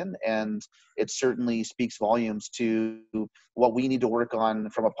that we're in, and it certainly speaks volumes to what we need to work on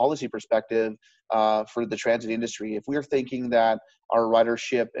from a policy perspective for the transit industry. If we're thinking that our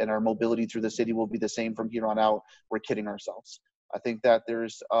ridership and our mobility through the city will be the same from here on out, we're kidding ourselves. I think that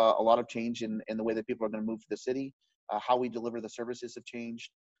there's a lot of change in the way that people are going to move to the city. How we deliver the services have changed.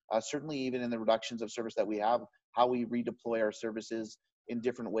 Certainly even in the reductions of service that we have, how we redeploy our services in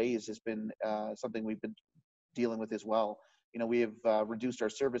different ways has been something we've been dealing with as well. We have reduced our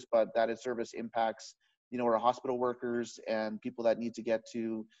service, but that service impacts, our hospital workers and people that need to get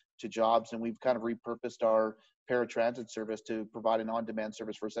to jobs. And we've kind of repurposed our paratransit service to provide an on-demand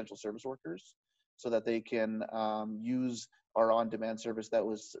service for essential service workers so that they can use our on-demand service that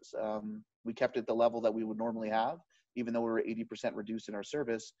was, we kept at the level that we would normally have, even though we were 80% reduced in our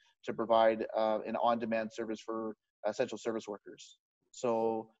service, to provide an on-demand service for essential service workers.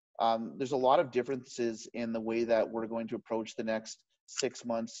 So there's a lot of differences in the way that we're going to approach the next 6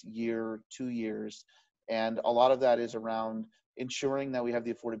 months, year, 2 years. And a lot of that is around ensuring that we have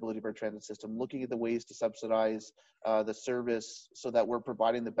the affordability of our transit system, looking at the ways to subsidize the service so that we're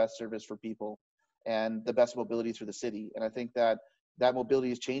providing the best service for people and the best mobility through the city. And I think that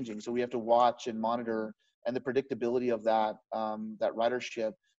mobility is changing. So we have to watch and monitor, and the predictability of that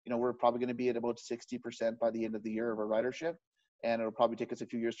ridership. We're probably going to be at about 60% by the end of the year of our ridership, and it'll probably take us a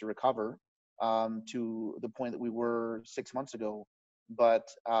few years to recover to the point that we were 6 months ago. But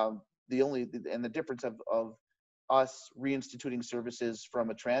the difference of us reinstituting services from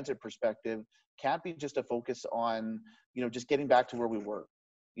a transit perspective can't be just a focus on, just getting back to where we were.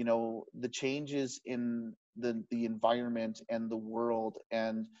 The changes in the environment and the world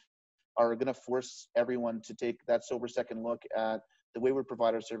and are going to force everyone to take that sober second look at the way we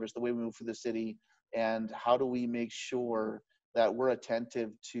provide our service, the way we move through the city, and how do we make sure that we're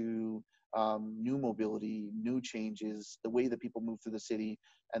attentive to new mobility, new changes, the way that people move through the city,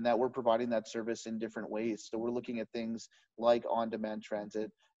 and that we're providing that service in different ways. So we're looking at things like on-demand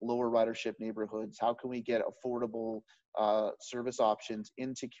transit, lower ridership neighborhoods. How can we get affordable service options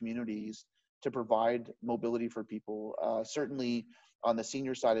into communities to provide mobility for people? Certainly on the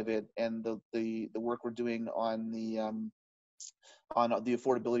senior side of it, and the work we're doing on the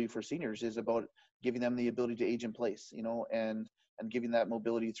affordability for seniors is about giving them the ability to age in place, and giving that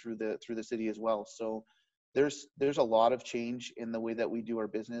mobility through the city as well. So there's a lot of change in the way that we do our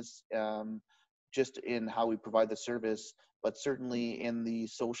business, just in how we provide the service, but certainly in the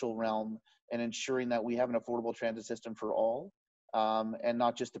social realm, and ensuring that we have an affordable transit system for all, and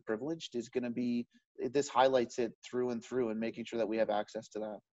not just the privileged is going to be, this highlights it through and through, and making sure that we have access to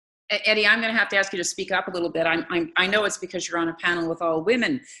that. Eddie, I'm going to have to ask you to speak up a little bit. I know it's because you're on a panel with all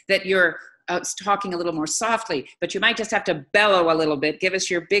women that you're talking a little more softly, but you might just have to bellow a little bit. Give us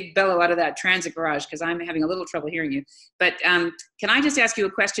your big bellow out of that transit garage, because I'm having a little trouble hearing you. But can I just ask you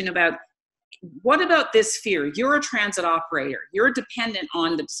a question about, what about this fear? You're a transit operator. You're dependent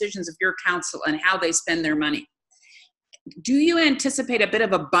on the decisions of your council and how they spend their money. Do you anticipate a bit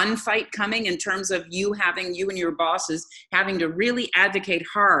of a bun fight coming in terms of you and your bosses having to really advocate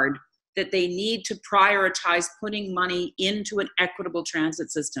hard that they need to prioritize putting money into an equitable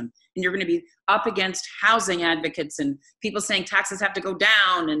transit system? And you're going to be up against housing advocates and people saying taxes have to go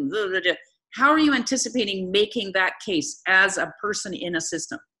down and blah, blah, blah. How are you anticipating making that case as a person in a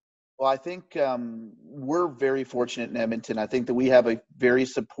system? Well, I think we're very fortunate in Edmonton. I think that we have a very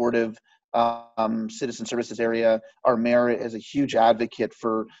supportive citizen services area. Our mayor is a huge advocate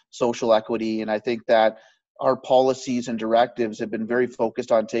for social equity, and I think that our policies and directives have been very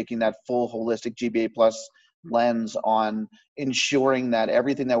focused on taking that full holistic GBA plus lens on ensuring that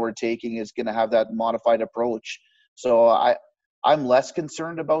everything that we're taking is going to have that modified approach. So I'm less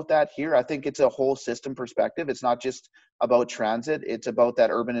concerned about that here. I think it's a whole system perspective. It's not just about transit, it's about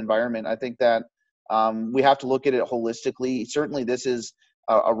that urban environment. I think that we have to look at it holistically. Certainly this is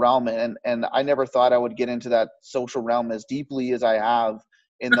a realm, and I never thought I would get into that social realm as deeply as I have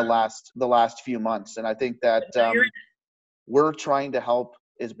in the last few months. And I think that we're trying to help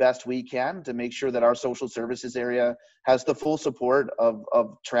as best we can to make sure that our social services area has the full support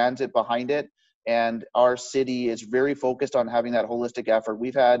of transit behind it. And our city is very focused on having that holistic effort.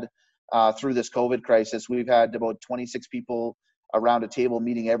 We've had, through this COVID crisis, we've had about 26 people around a table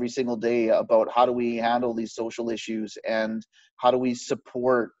meeting every single day about how do we handle these social issues and how do we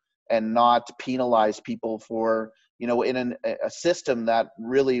support and not penalize people for, in a system that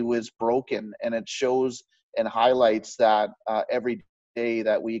really was broken. And it shows and highlights that every day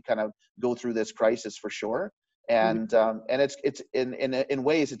that we kind of go through this crisis, for sure. And it's in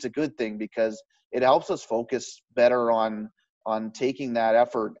ways it's a good thing, because it helps us focus better on taking that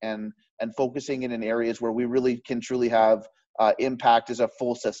effort and focusing it in areas where we really can truly have impact as a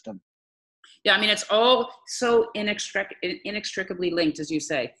full system. Yeah, I mean, it's all so inextricably linked, as you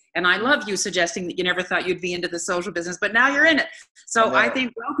say. And I love you suggesting that you never thought you'd be into the social business, but now you're in it. So I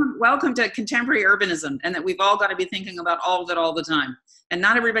think welcome to contemporary urbanism, and that we've all got to be thinking about all of it all the time. And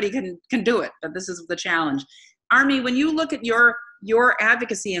not everybody can do it, but this is the challenge. Armi, when you look at your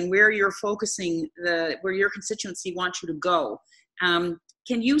advocacy and where you're focusing, where your constituency wants you to go, can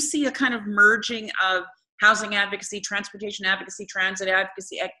you see a kind of merging of housing advocacy, transportation advocacy, transit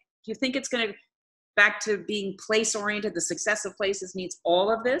advocacy? Do you think it's going to back to being place-oriented? The success of places needs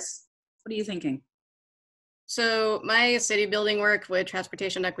all of this? What are you thinking? So my city building work with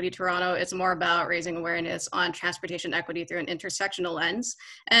Transportation Equity Toronto, it's more about raising awareness on transportation equity through an intersectional lens.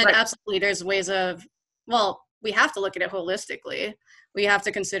 And Right. Absolutely, there's ways of, well, we have to look at it holistically. We have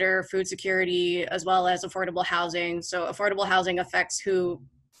to consider food security as well as affordable housing. So affordable housing affects who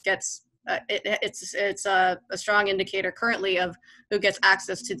gets it's a strong indicator currently of who gets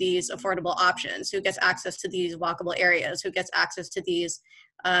access to these affordable options, who gets access to these walkable areas, who gets access to these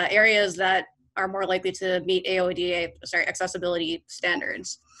areas that are more likely to meet accessibility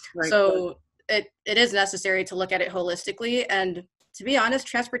standards. Right. So it is necessary to look at it holistically. And to be honest,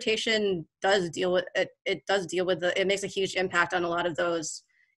 transportation does deal with it. It does deal with it makes a huge impact on a lot of those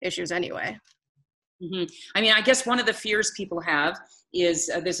issues anyway. Mm-hmm. I mean, I guess one of the fears people have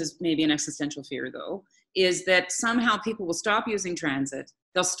is, this is maybe an existential fear though, is that somehow people will stop using transit.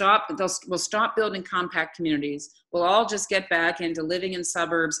 We'll stop building compact communities. We'll all just get back into living in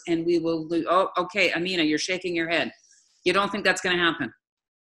suburbs, and we will oh, okay, Amina, you're shaking your head. You don't think that's going to happen?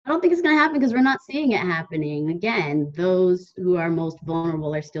 I don't think it's going to happen because we're not seeing it happening. Again, those who are most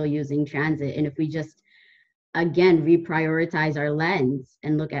vulnerable are still using transit. And if we just, again, reprioritize our lens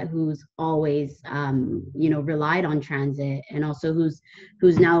and look at who's always, relied on transit, and also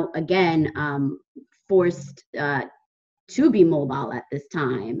who's now, again, forced to be mobile at this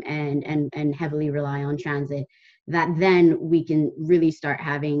time and heavily rely on transit, that then we can really start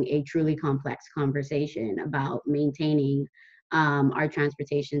having a truly complex conversation about maintaining our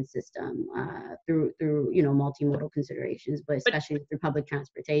transportation system through multimodal considerations, but especially through public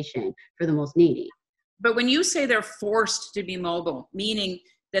transportation for the most needy. But when you say they're forced to be mobile, meaning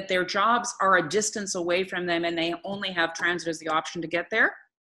that their jobs are a distance away from them and they only have transit as the option to get there?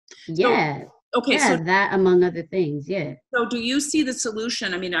 Yeah. Okay. Yeah, so that among other things, yeah. So do you see the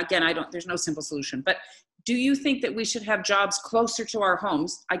solution? I mean, again, there's no simple solution, but do you think that we should have jobs closer to our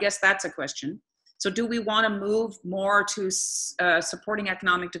homes? I guess that's a question. So do we want to move more to supporting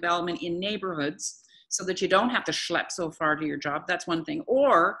economic development in neighborhoods so that you don't have to schlep so far to your job? That's one thing.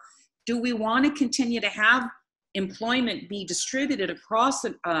 Or do we want to continue to have employment be distributed across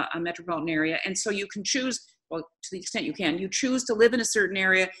a metropolitan area, and so you can choose, well, to the extent you choose to live in a certain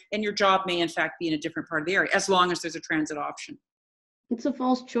area, and your job may in fact be in a different part of the area, as long as there's a transit option? It's a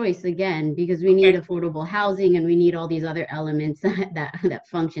false choice again, because we need affordable housing and we need all these other elements that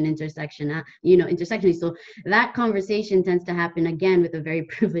function intersectionally. So that conversation tends to happen again with a very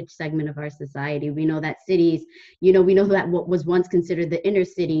privileged segment of our society. We know that cities, we know that what was once considered the inner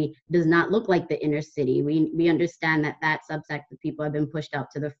city does not look like the inner city. We understand that subsect of people have been pushed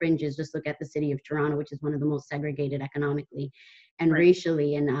out to the fringes. Just look at the city of Toronto, which is one of the most segregated economically and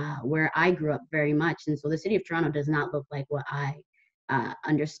racially, and where I grew up very much. And so the city of Toronto does not look like what I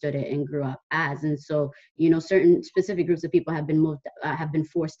understood it and grew up as. And so, certain specific groups of people have been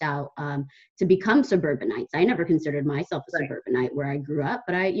forced out to become suburbanites. I never considered myself a suburbanite where I grew up,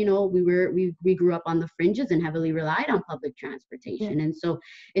 but we grew up on the fringes and heavily relied on public transportation. And so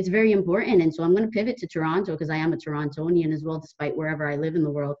it's very important. And so I'm going to pivot to Toronto because I am a Torontonian as well, despite wherever I live in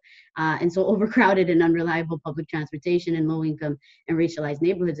the world. And so overcrowded and unreliable public transportation in low income and racialized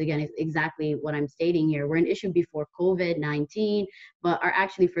neighborhoods, again, is exactly what I'm stating here. We're an issue before COVID-19, but are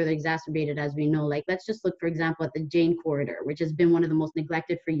actually further exacerbated as we know. Like, let's just look, for example, at the Jane Corridor, which has been one of the most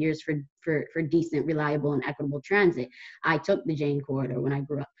neglected for years for decent, reliable, and equitable transit. I took the Jane Corridor when I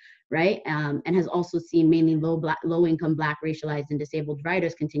grew up, right? And has also seen mainly low-income, Black, racialized, and disabled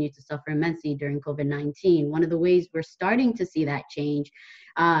riders continue to suffer immensely during COVID-19. One of the ways we're starting to see that change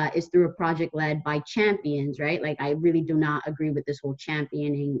is through a project led by champions, right? Like, I really do not agree with this whole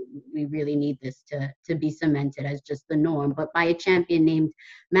championing. We really need this to be cemented as just the norm, but by a champion named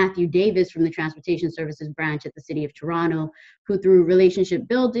Matthew Davis from the Transportation Services branch at the City of Toronto, who through relationship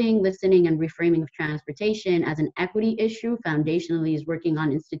building, listening, and reframing of transportation as an equity issue, foundationally is working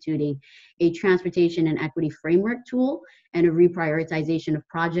on instituting a transportation and equity framework tool and a reprioritization of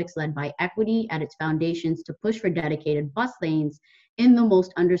projects led by equity at its foundations to push for dedicated bus lanes in the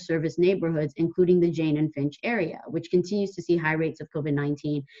most underserviced neighborhoods, including the Jane and Finch area, which continues to see high rates of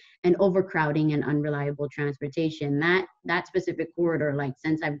COVID-19 and overcrowding and unreliable transportation. That specific corridor, like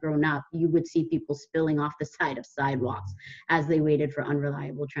since I've grown up, you would see people spilling off the side of sidewalks as they waited for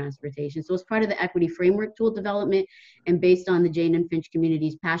unreliable transportation. So as part of the equity framework tool development and based on the Jane and Finch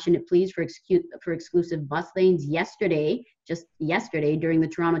community's passionate pleas for exclusive bus lanes just yesterday during the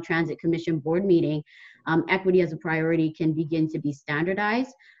Toronto Transit Commission board meeting, equity as a priority can begin to be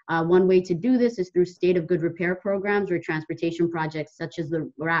standardized. One way to do this is through state of good repair programs where transportation projects such as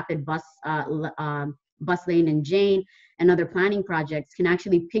the rapid bus lane in Jane and other planning projects can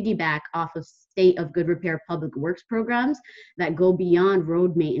actually piggyback off of state of good repair public works programs that go beyond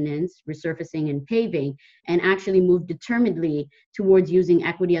road maintenance, resurfacing, and paving, and actually move determinedly towards using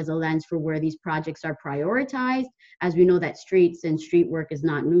equity as a lens for where these projects are prioritized, as we know that streets and street work is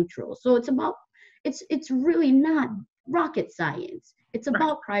not neutral. So it's really not rocket science. It's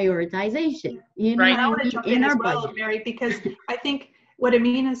about prioritization. You know, Right. I want to jump in as well, Mary, because I think what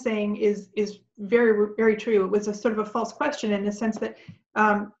Amina is saying is very, very true. It was a sort of a false question in the sense that,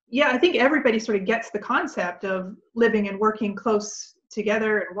 yeah, I think everybody sort of gets the concept of living and working close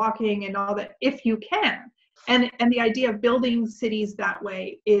together and walking and all that, if you can. And the idea of building cities that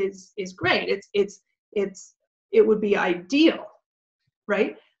way is great. It would be ideal,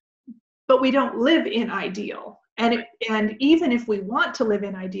 right? But we don't live in ideal. And even if we want to live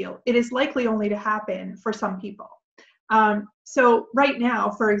in ideal, it is likely only to happen for some people. So right now,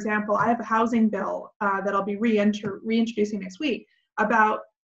 for example, I have a housing bill that I'll be reintroducing next week about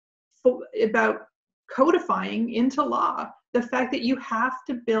codifying into law the fact that you have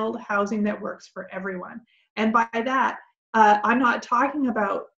to build housing that works for everyone. And by that, I'm not talking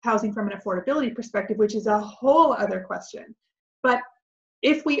about housing from an affordability perspective, which is a whole other question. But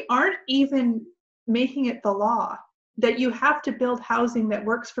if we aren't even making it the law that you have to build housing that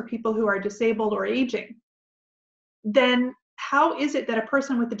works for people who are disabled or aging, then how is it that a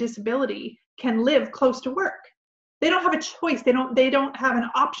person with a disability can live close to work? They don't have a choice. They don't have an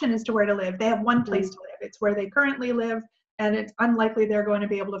option as to where to live. They have one place to live. It's where they currently live, and it's unlikely they're going to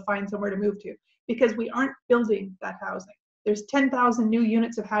be able to find somewhere to move to because we aren't building that housing. There's 10,000 new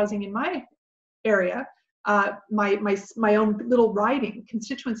units of housing in my area, my own little riding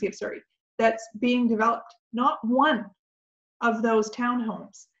constituency of Surrey, that's being developed. Not one of those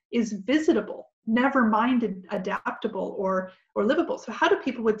townhomes is visitable, never mind adaptable or livable. So how do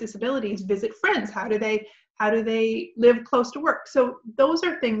people with disabilities visit friends? How do they live close to work? So those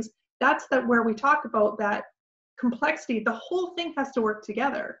are things, that's where we talk about that complexity. The whole thing has to work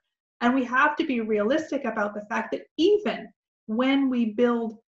together. And we have to be realistic about the fact that even when we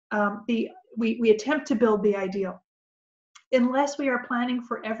build we attempt to build the ideal, unless we are planning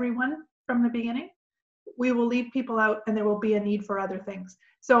for everyone from the beginning, we will leave people out and there will be a need for other things.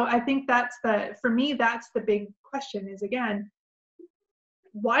 So I think for me, that's the big question is, again,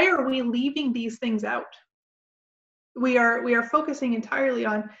 why are we leaving these things out? We are focusing entirely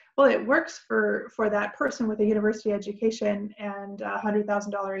on, well, it works for that person with a university education and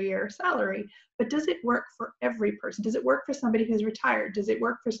 $100,000 a year salary, but does it work for every person? Does it work for somebody who's retired? Does it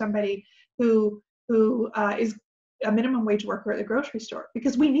work for somebody who is a minimum wage worker at the grocery store?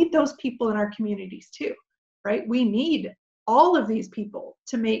 Because we need those people in our communities too, right? We need all of these people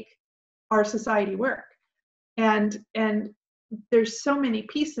to make our society work. And there's so many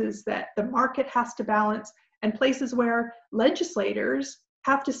pieces that the market has to balance, and places where legislators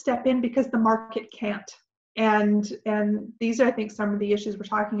have to step in because the market can't. And these are, I think, some of the issues we're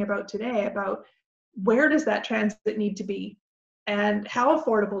talking about today, about where does that transit need to be? And how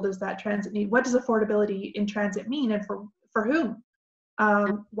affordable does that transit need? What does affordability in transit mean, and for whom?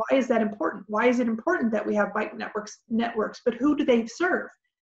 Why is that important? Why is it important that we have bike networks, but who do they serve?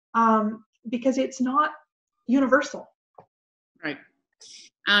 Because it's not universal. Right.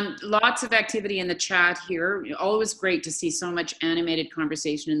 Lots of activity in the chat here. Always great to see so much animated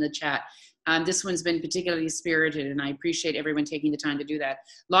conversation in the chat. This one's been particularly spirited, and I appreciate everyone taking the time to do that.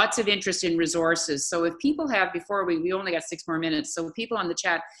 Lots of interest in resources. So if people have, before we only got 6 more minutes, so people on the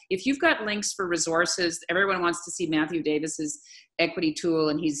chat, if you've got links for resources, everyone wants to see Matthew Davis's equity tool,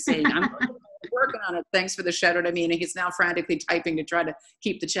 and he's saying, I'm working on it. Thanks for the shout out, Amina. He's now frantically typing to try to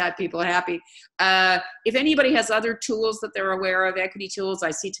keep the chat people happy. If anybody has other tools that they're aware of, equity tools,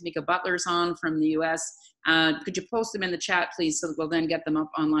 I see Tamika Butler's on from the US. Could you post them in the chat, please, so that we'll then get them up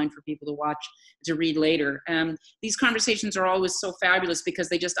online for people to watch, to read later. These conversations are always so fabulous because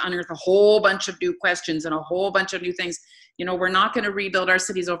they just unearth a whole bunch of new questions and a whole bunch of new things. You know, we're not going to rebuild our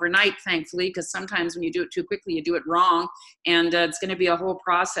cities overnight, thankfully, because sometimes when you do it too quickly, you do it wrong, and it's going to be a whole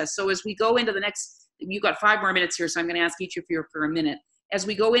process. So as we go into the next you've got 5 more minutes here, so I'm going to ask each of you for a minute. As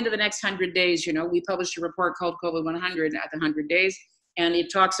we go into the next 100 days, you know, we published a report called COVID 100 at the 100 days, and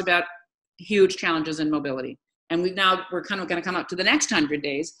it talks about huge challenges in mobility. And we're kind of going to come up to the next 100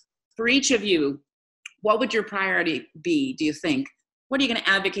 days. For each of you, what would your priority be, do you think? What are you going to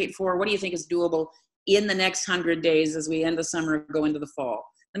advocate for? What do you think is doable in the next 100 days as we end the summer, go into the fall?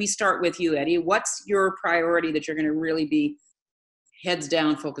 Let me start with you, Eddie. What's your priority that you're going to really be heads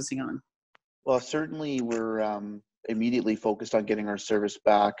down focusing on? Well, certainly we're immediately focused on getting our service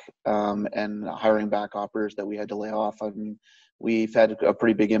back and hiring back operators that we had to lay off. I mean, we've had a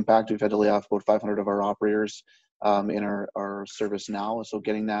pretty big impact. We've had to lay off about 500 of our operators in our service now. So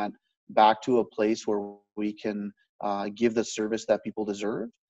getting that back to a place where we can give the service that people deserve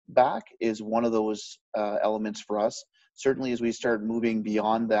back is one of those elements for us. Certainly, as we start moving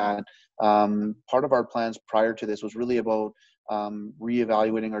beyond that, part of our plans prior to this was really about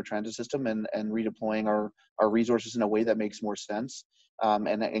reevaluating our transit system and redeploying our resources in a way that makes more sense,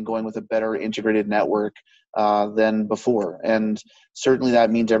 and going with a better integrated network than before. And certainly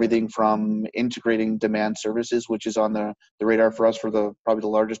that means everything from integrating demand services, which is on the radar for us for probably the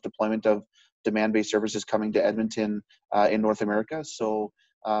largest deployment of demand-based services coming to Edmonton in North America. So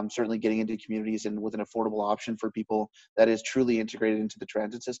certainly getting into communities and with an affordable option for people that is truly integrated into the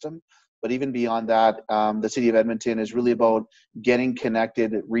transit system. But even beyond that, the city of Edmonton is really about getting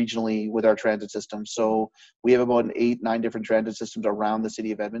connected regionally with our transit system. So we have about 8-9 different transit systems around the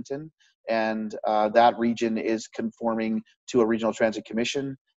city of Edmonton, and that region is conforming to a regional transit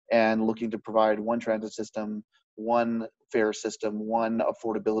commission and looking to provide one transit system, one fare system, one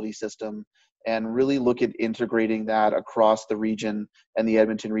affordability system, and really look at integrating that across the region and the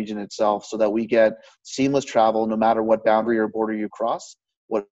Edmonton region itself so that we get seamless travel no matter what boundary or border you cross,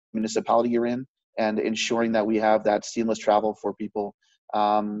 what municipality you're in, and ensuring that we have that seamless travel for people,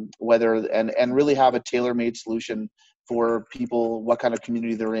 and really have a tailor-made solution for people, what kind of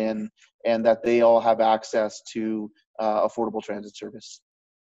community they're in, and that they all have access to affordable transit service.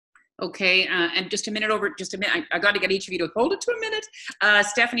 Okay, and just a minute. I got to get each of you to hold it to a minute.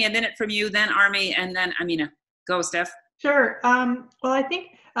 Stephanie, a minute from you, then Armi, and then Amina. Go, Steph. Sure. Well, I think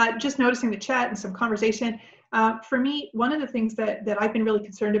just noticing the chat and some conversation, for me, one of the things that I've been really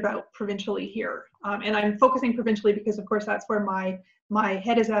concerned about provincially here, and I'm focusing provincially because, of course, that's where my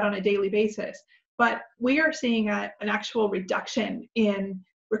head is at on a daily basis. But we are seeing an actual reduction in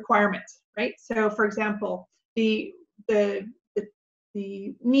requirements, right? So, for example, the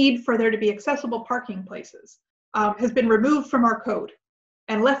need for there to be accessible parking places has been removed from our code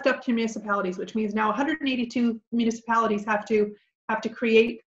and left up to municipalities, which means now 182 municipalities have to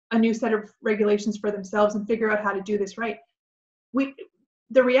create a new set of regulations for themselves and figure out how to do this right.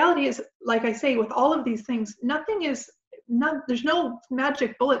 The reality is, like I say, with all of these things, there's no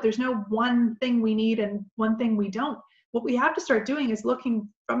magic bullet. There's no one thing we need and one thing we don't. What we have to start doing is looking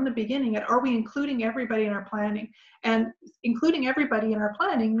from the beginning at, are we including everybody in our planning? And including everybody in our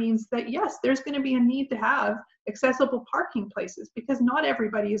planning means that, yes, there's going to be a need to have accessible parking places because not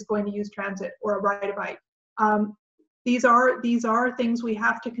everybody is going to use transit or a ride-a-bike. These are things we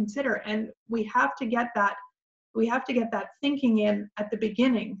have to consider, and we have to get that thinking in at the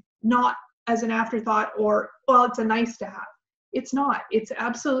beginning, not as an afterthought or, well, it's a nice to have. It's not. It's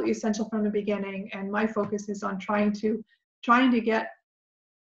absolutely essential from the beginning, and my focus is on trying to get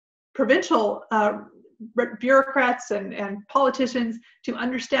provincial bureaucrats and politicians to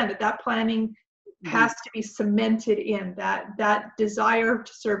understand that planning has to be cemented in, that desire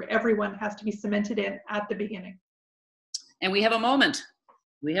to serve everyone has to be cemented in at the beginning. And we have a moment.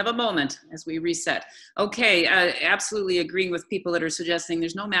 As we reset. Okay, absolutely agreeing with people that are suggesting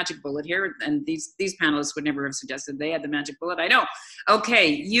there's no magic bullet here, and these panelists would never have suggested they had the magic bullet. I know.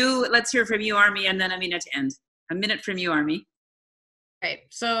 Okay, let's hear from you, Armi, and then Amina to end. A minute from you, Armi. Right.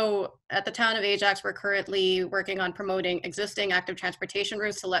 So at the town of Ajax, we're currently working on promoting existing active transportation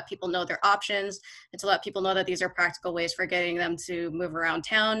routes to let people know their options and to let people know that these are practical ways for getting them to move around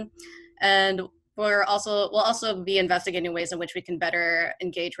town. And we'll also be investigating ways in which we can better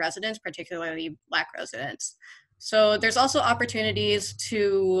engage residents, particularly Black residents. So there's also opportunities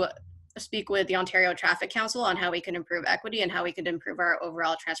to speak with the Ontario Traffic Council on how we can improve equity and how we can improve our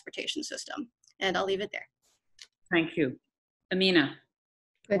overall transportation system. And I'll leave it there. Thank you. Amina.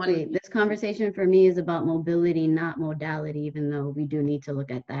 Quickly, this conversation for me is about mobility, not modality, even though we do need to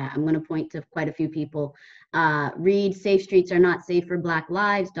look at that. I'm going to point to quite a few people. Read Safe Streets Are Not Safe for Black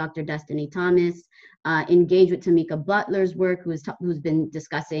Lives, Dr. Destiny Thomas. Engage with Tamika Butler's work, who's been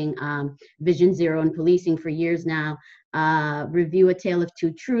discussing Vision Zero and policing for years now. review A Tale of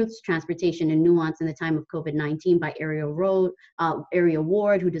Two Truths, Transportation and Nuance in the Time of COVID-19 by Area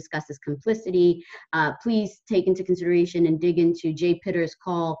Ward, who discusses complicity. Please take into consideration and dig into Jay Pitter's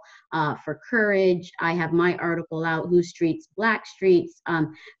call for courage. I have my article out, Whose Streets, Black Streets.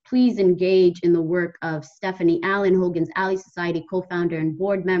 Please engage in the work of Stephanie Allen, Hogan's Alley Society co-founder and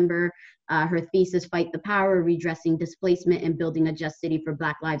board member. Her thesis, Fight the Power, Redressing Displacement and Building a Just City for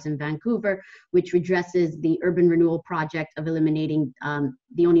Black Lives in Vancouver, which redresses the urban renewal project of eliminating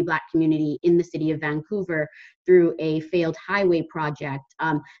the only Black community in the city of Vancouver through a failed highway project.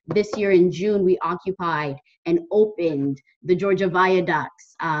 This year in June, we occupied and opened the Georgia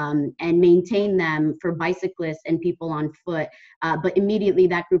Viaducts and maintained them for bicyclists and people on foot. But immediately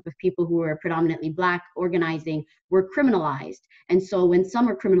that group of people who were predominantly Black organizing were criminalized. And so when some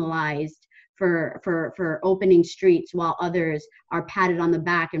are criminalized for opening streets while others are patted on the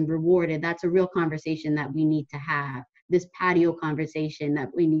back and rewarded, that's a real conversation that we need to have. This patio conversation that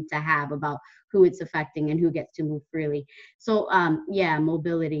we need to have about who it's affecting and who gets to move freely. So yeah,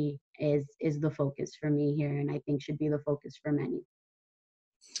 mobility is the focus for me here, and I think should be the focus for many.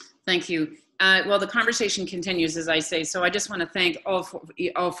 Thank you. Well, the conversation continues, as I say. So I just want to thank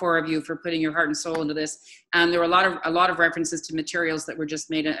all four of you for putting your heart and soul into this. There were a lot of references to materials that were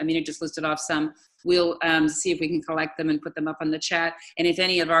just made. Amina just listed off some. We'll see if we can collect them and put them up on the chat. And if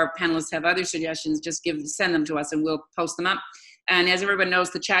any of our panelists have other suggestions, just send them to us and we'll post them up. And as everyone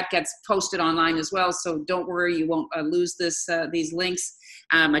knows, the chat gets posted online as well. So don't worry, you won't lose these links.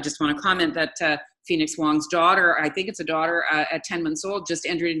 I just want to comment that Phoenix Wong's daughter, I think it's a daughter at 10 months old, just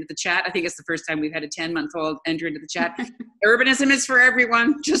entered into the chat. I think it's the first time we've had a 10-month-old enter into the chat. Urbanism is for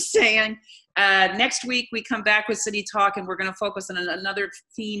everyone, just saying. Next week, we come back with City Talk, and we're going to focus on another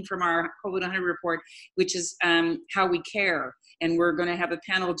theme from our COVID-100 report, which is how we care. And we're going to have a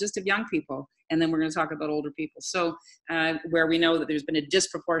panel just of young people, and then we're going to talk about older people. So where we know that there's been a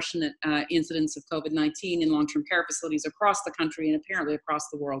disproportionate incidence of COVID-19 in long-term care facilities across the country and apparently across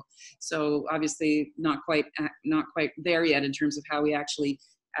the world. So obviously not quite there yet in terms of how we actually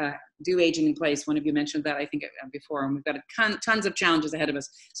do aging in place. One of you mentioned that, I think, before, and we've got tons of challenges ahead of us.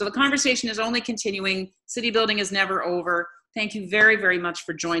 So the conversation is only continuing. City building is never over. Thank you very, very much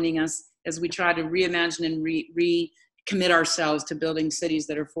for joining us as we try to reimagine and recommit ourselves to building cities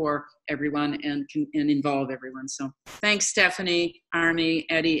that are for everyone and involve everyone. So thanks, Stephanie, Armi,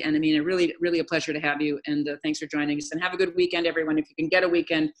 Eddie, and Amina. Really, really a pleasure to have you. And thanks for joining us. And have a good weekend, everyone. If you can get a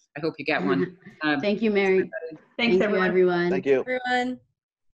weekend, I hope you get one. Thank you, Mary. Thanks, everyone. Everyone. Thank you. Everyone.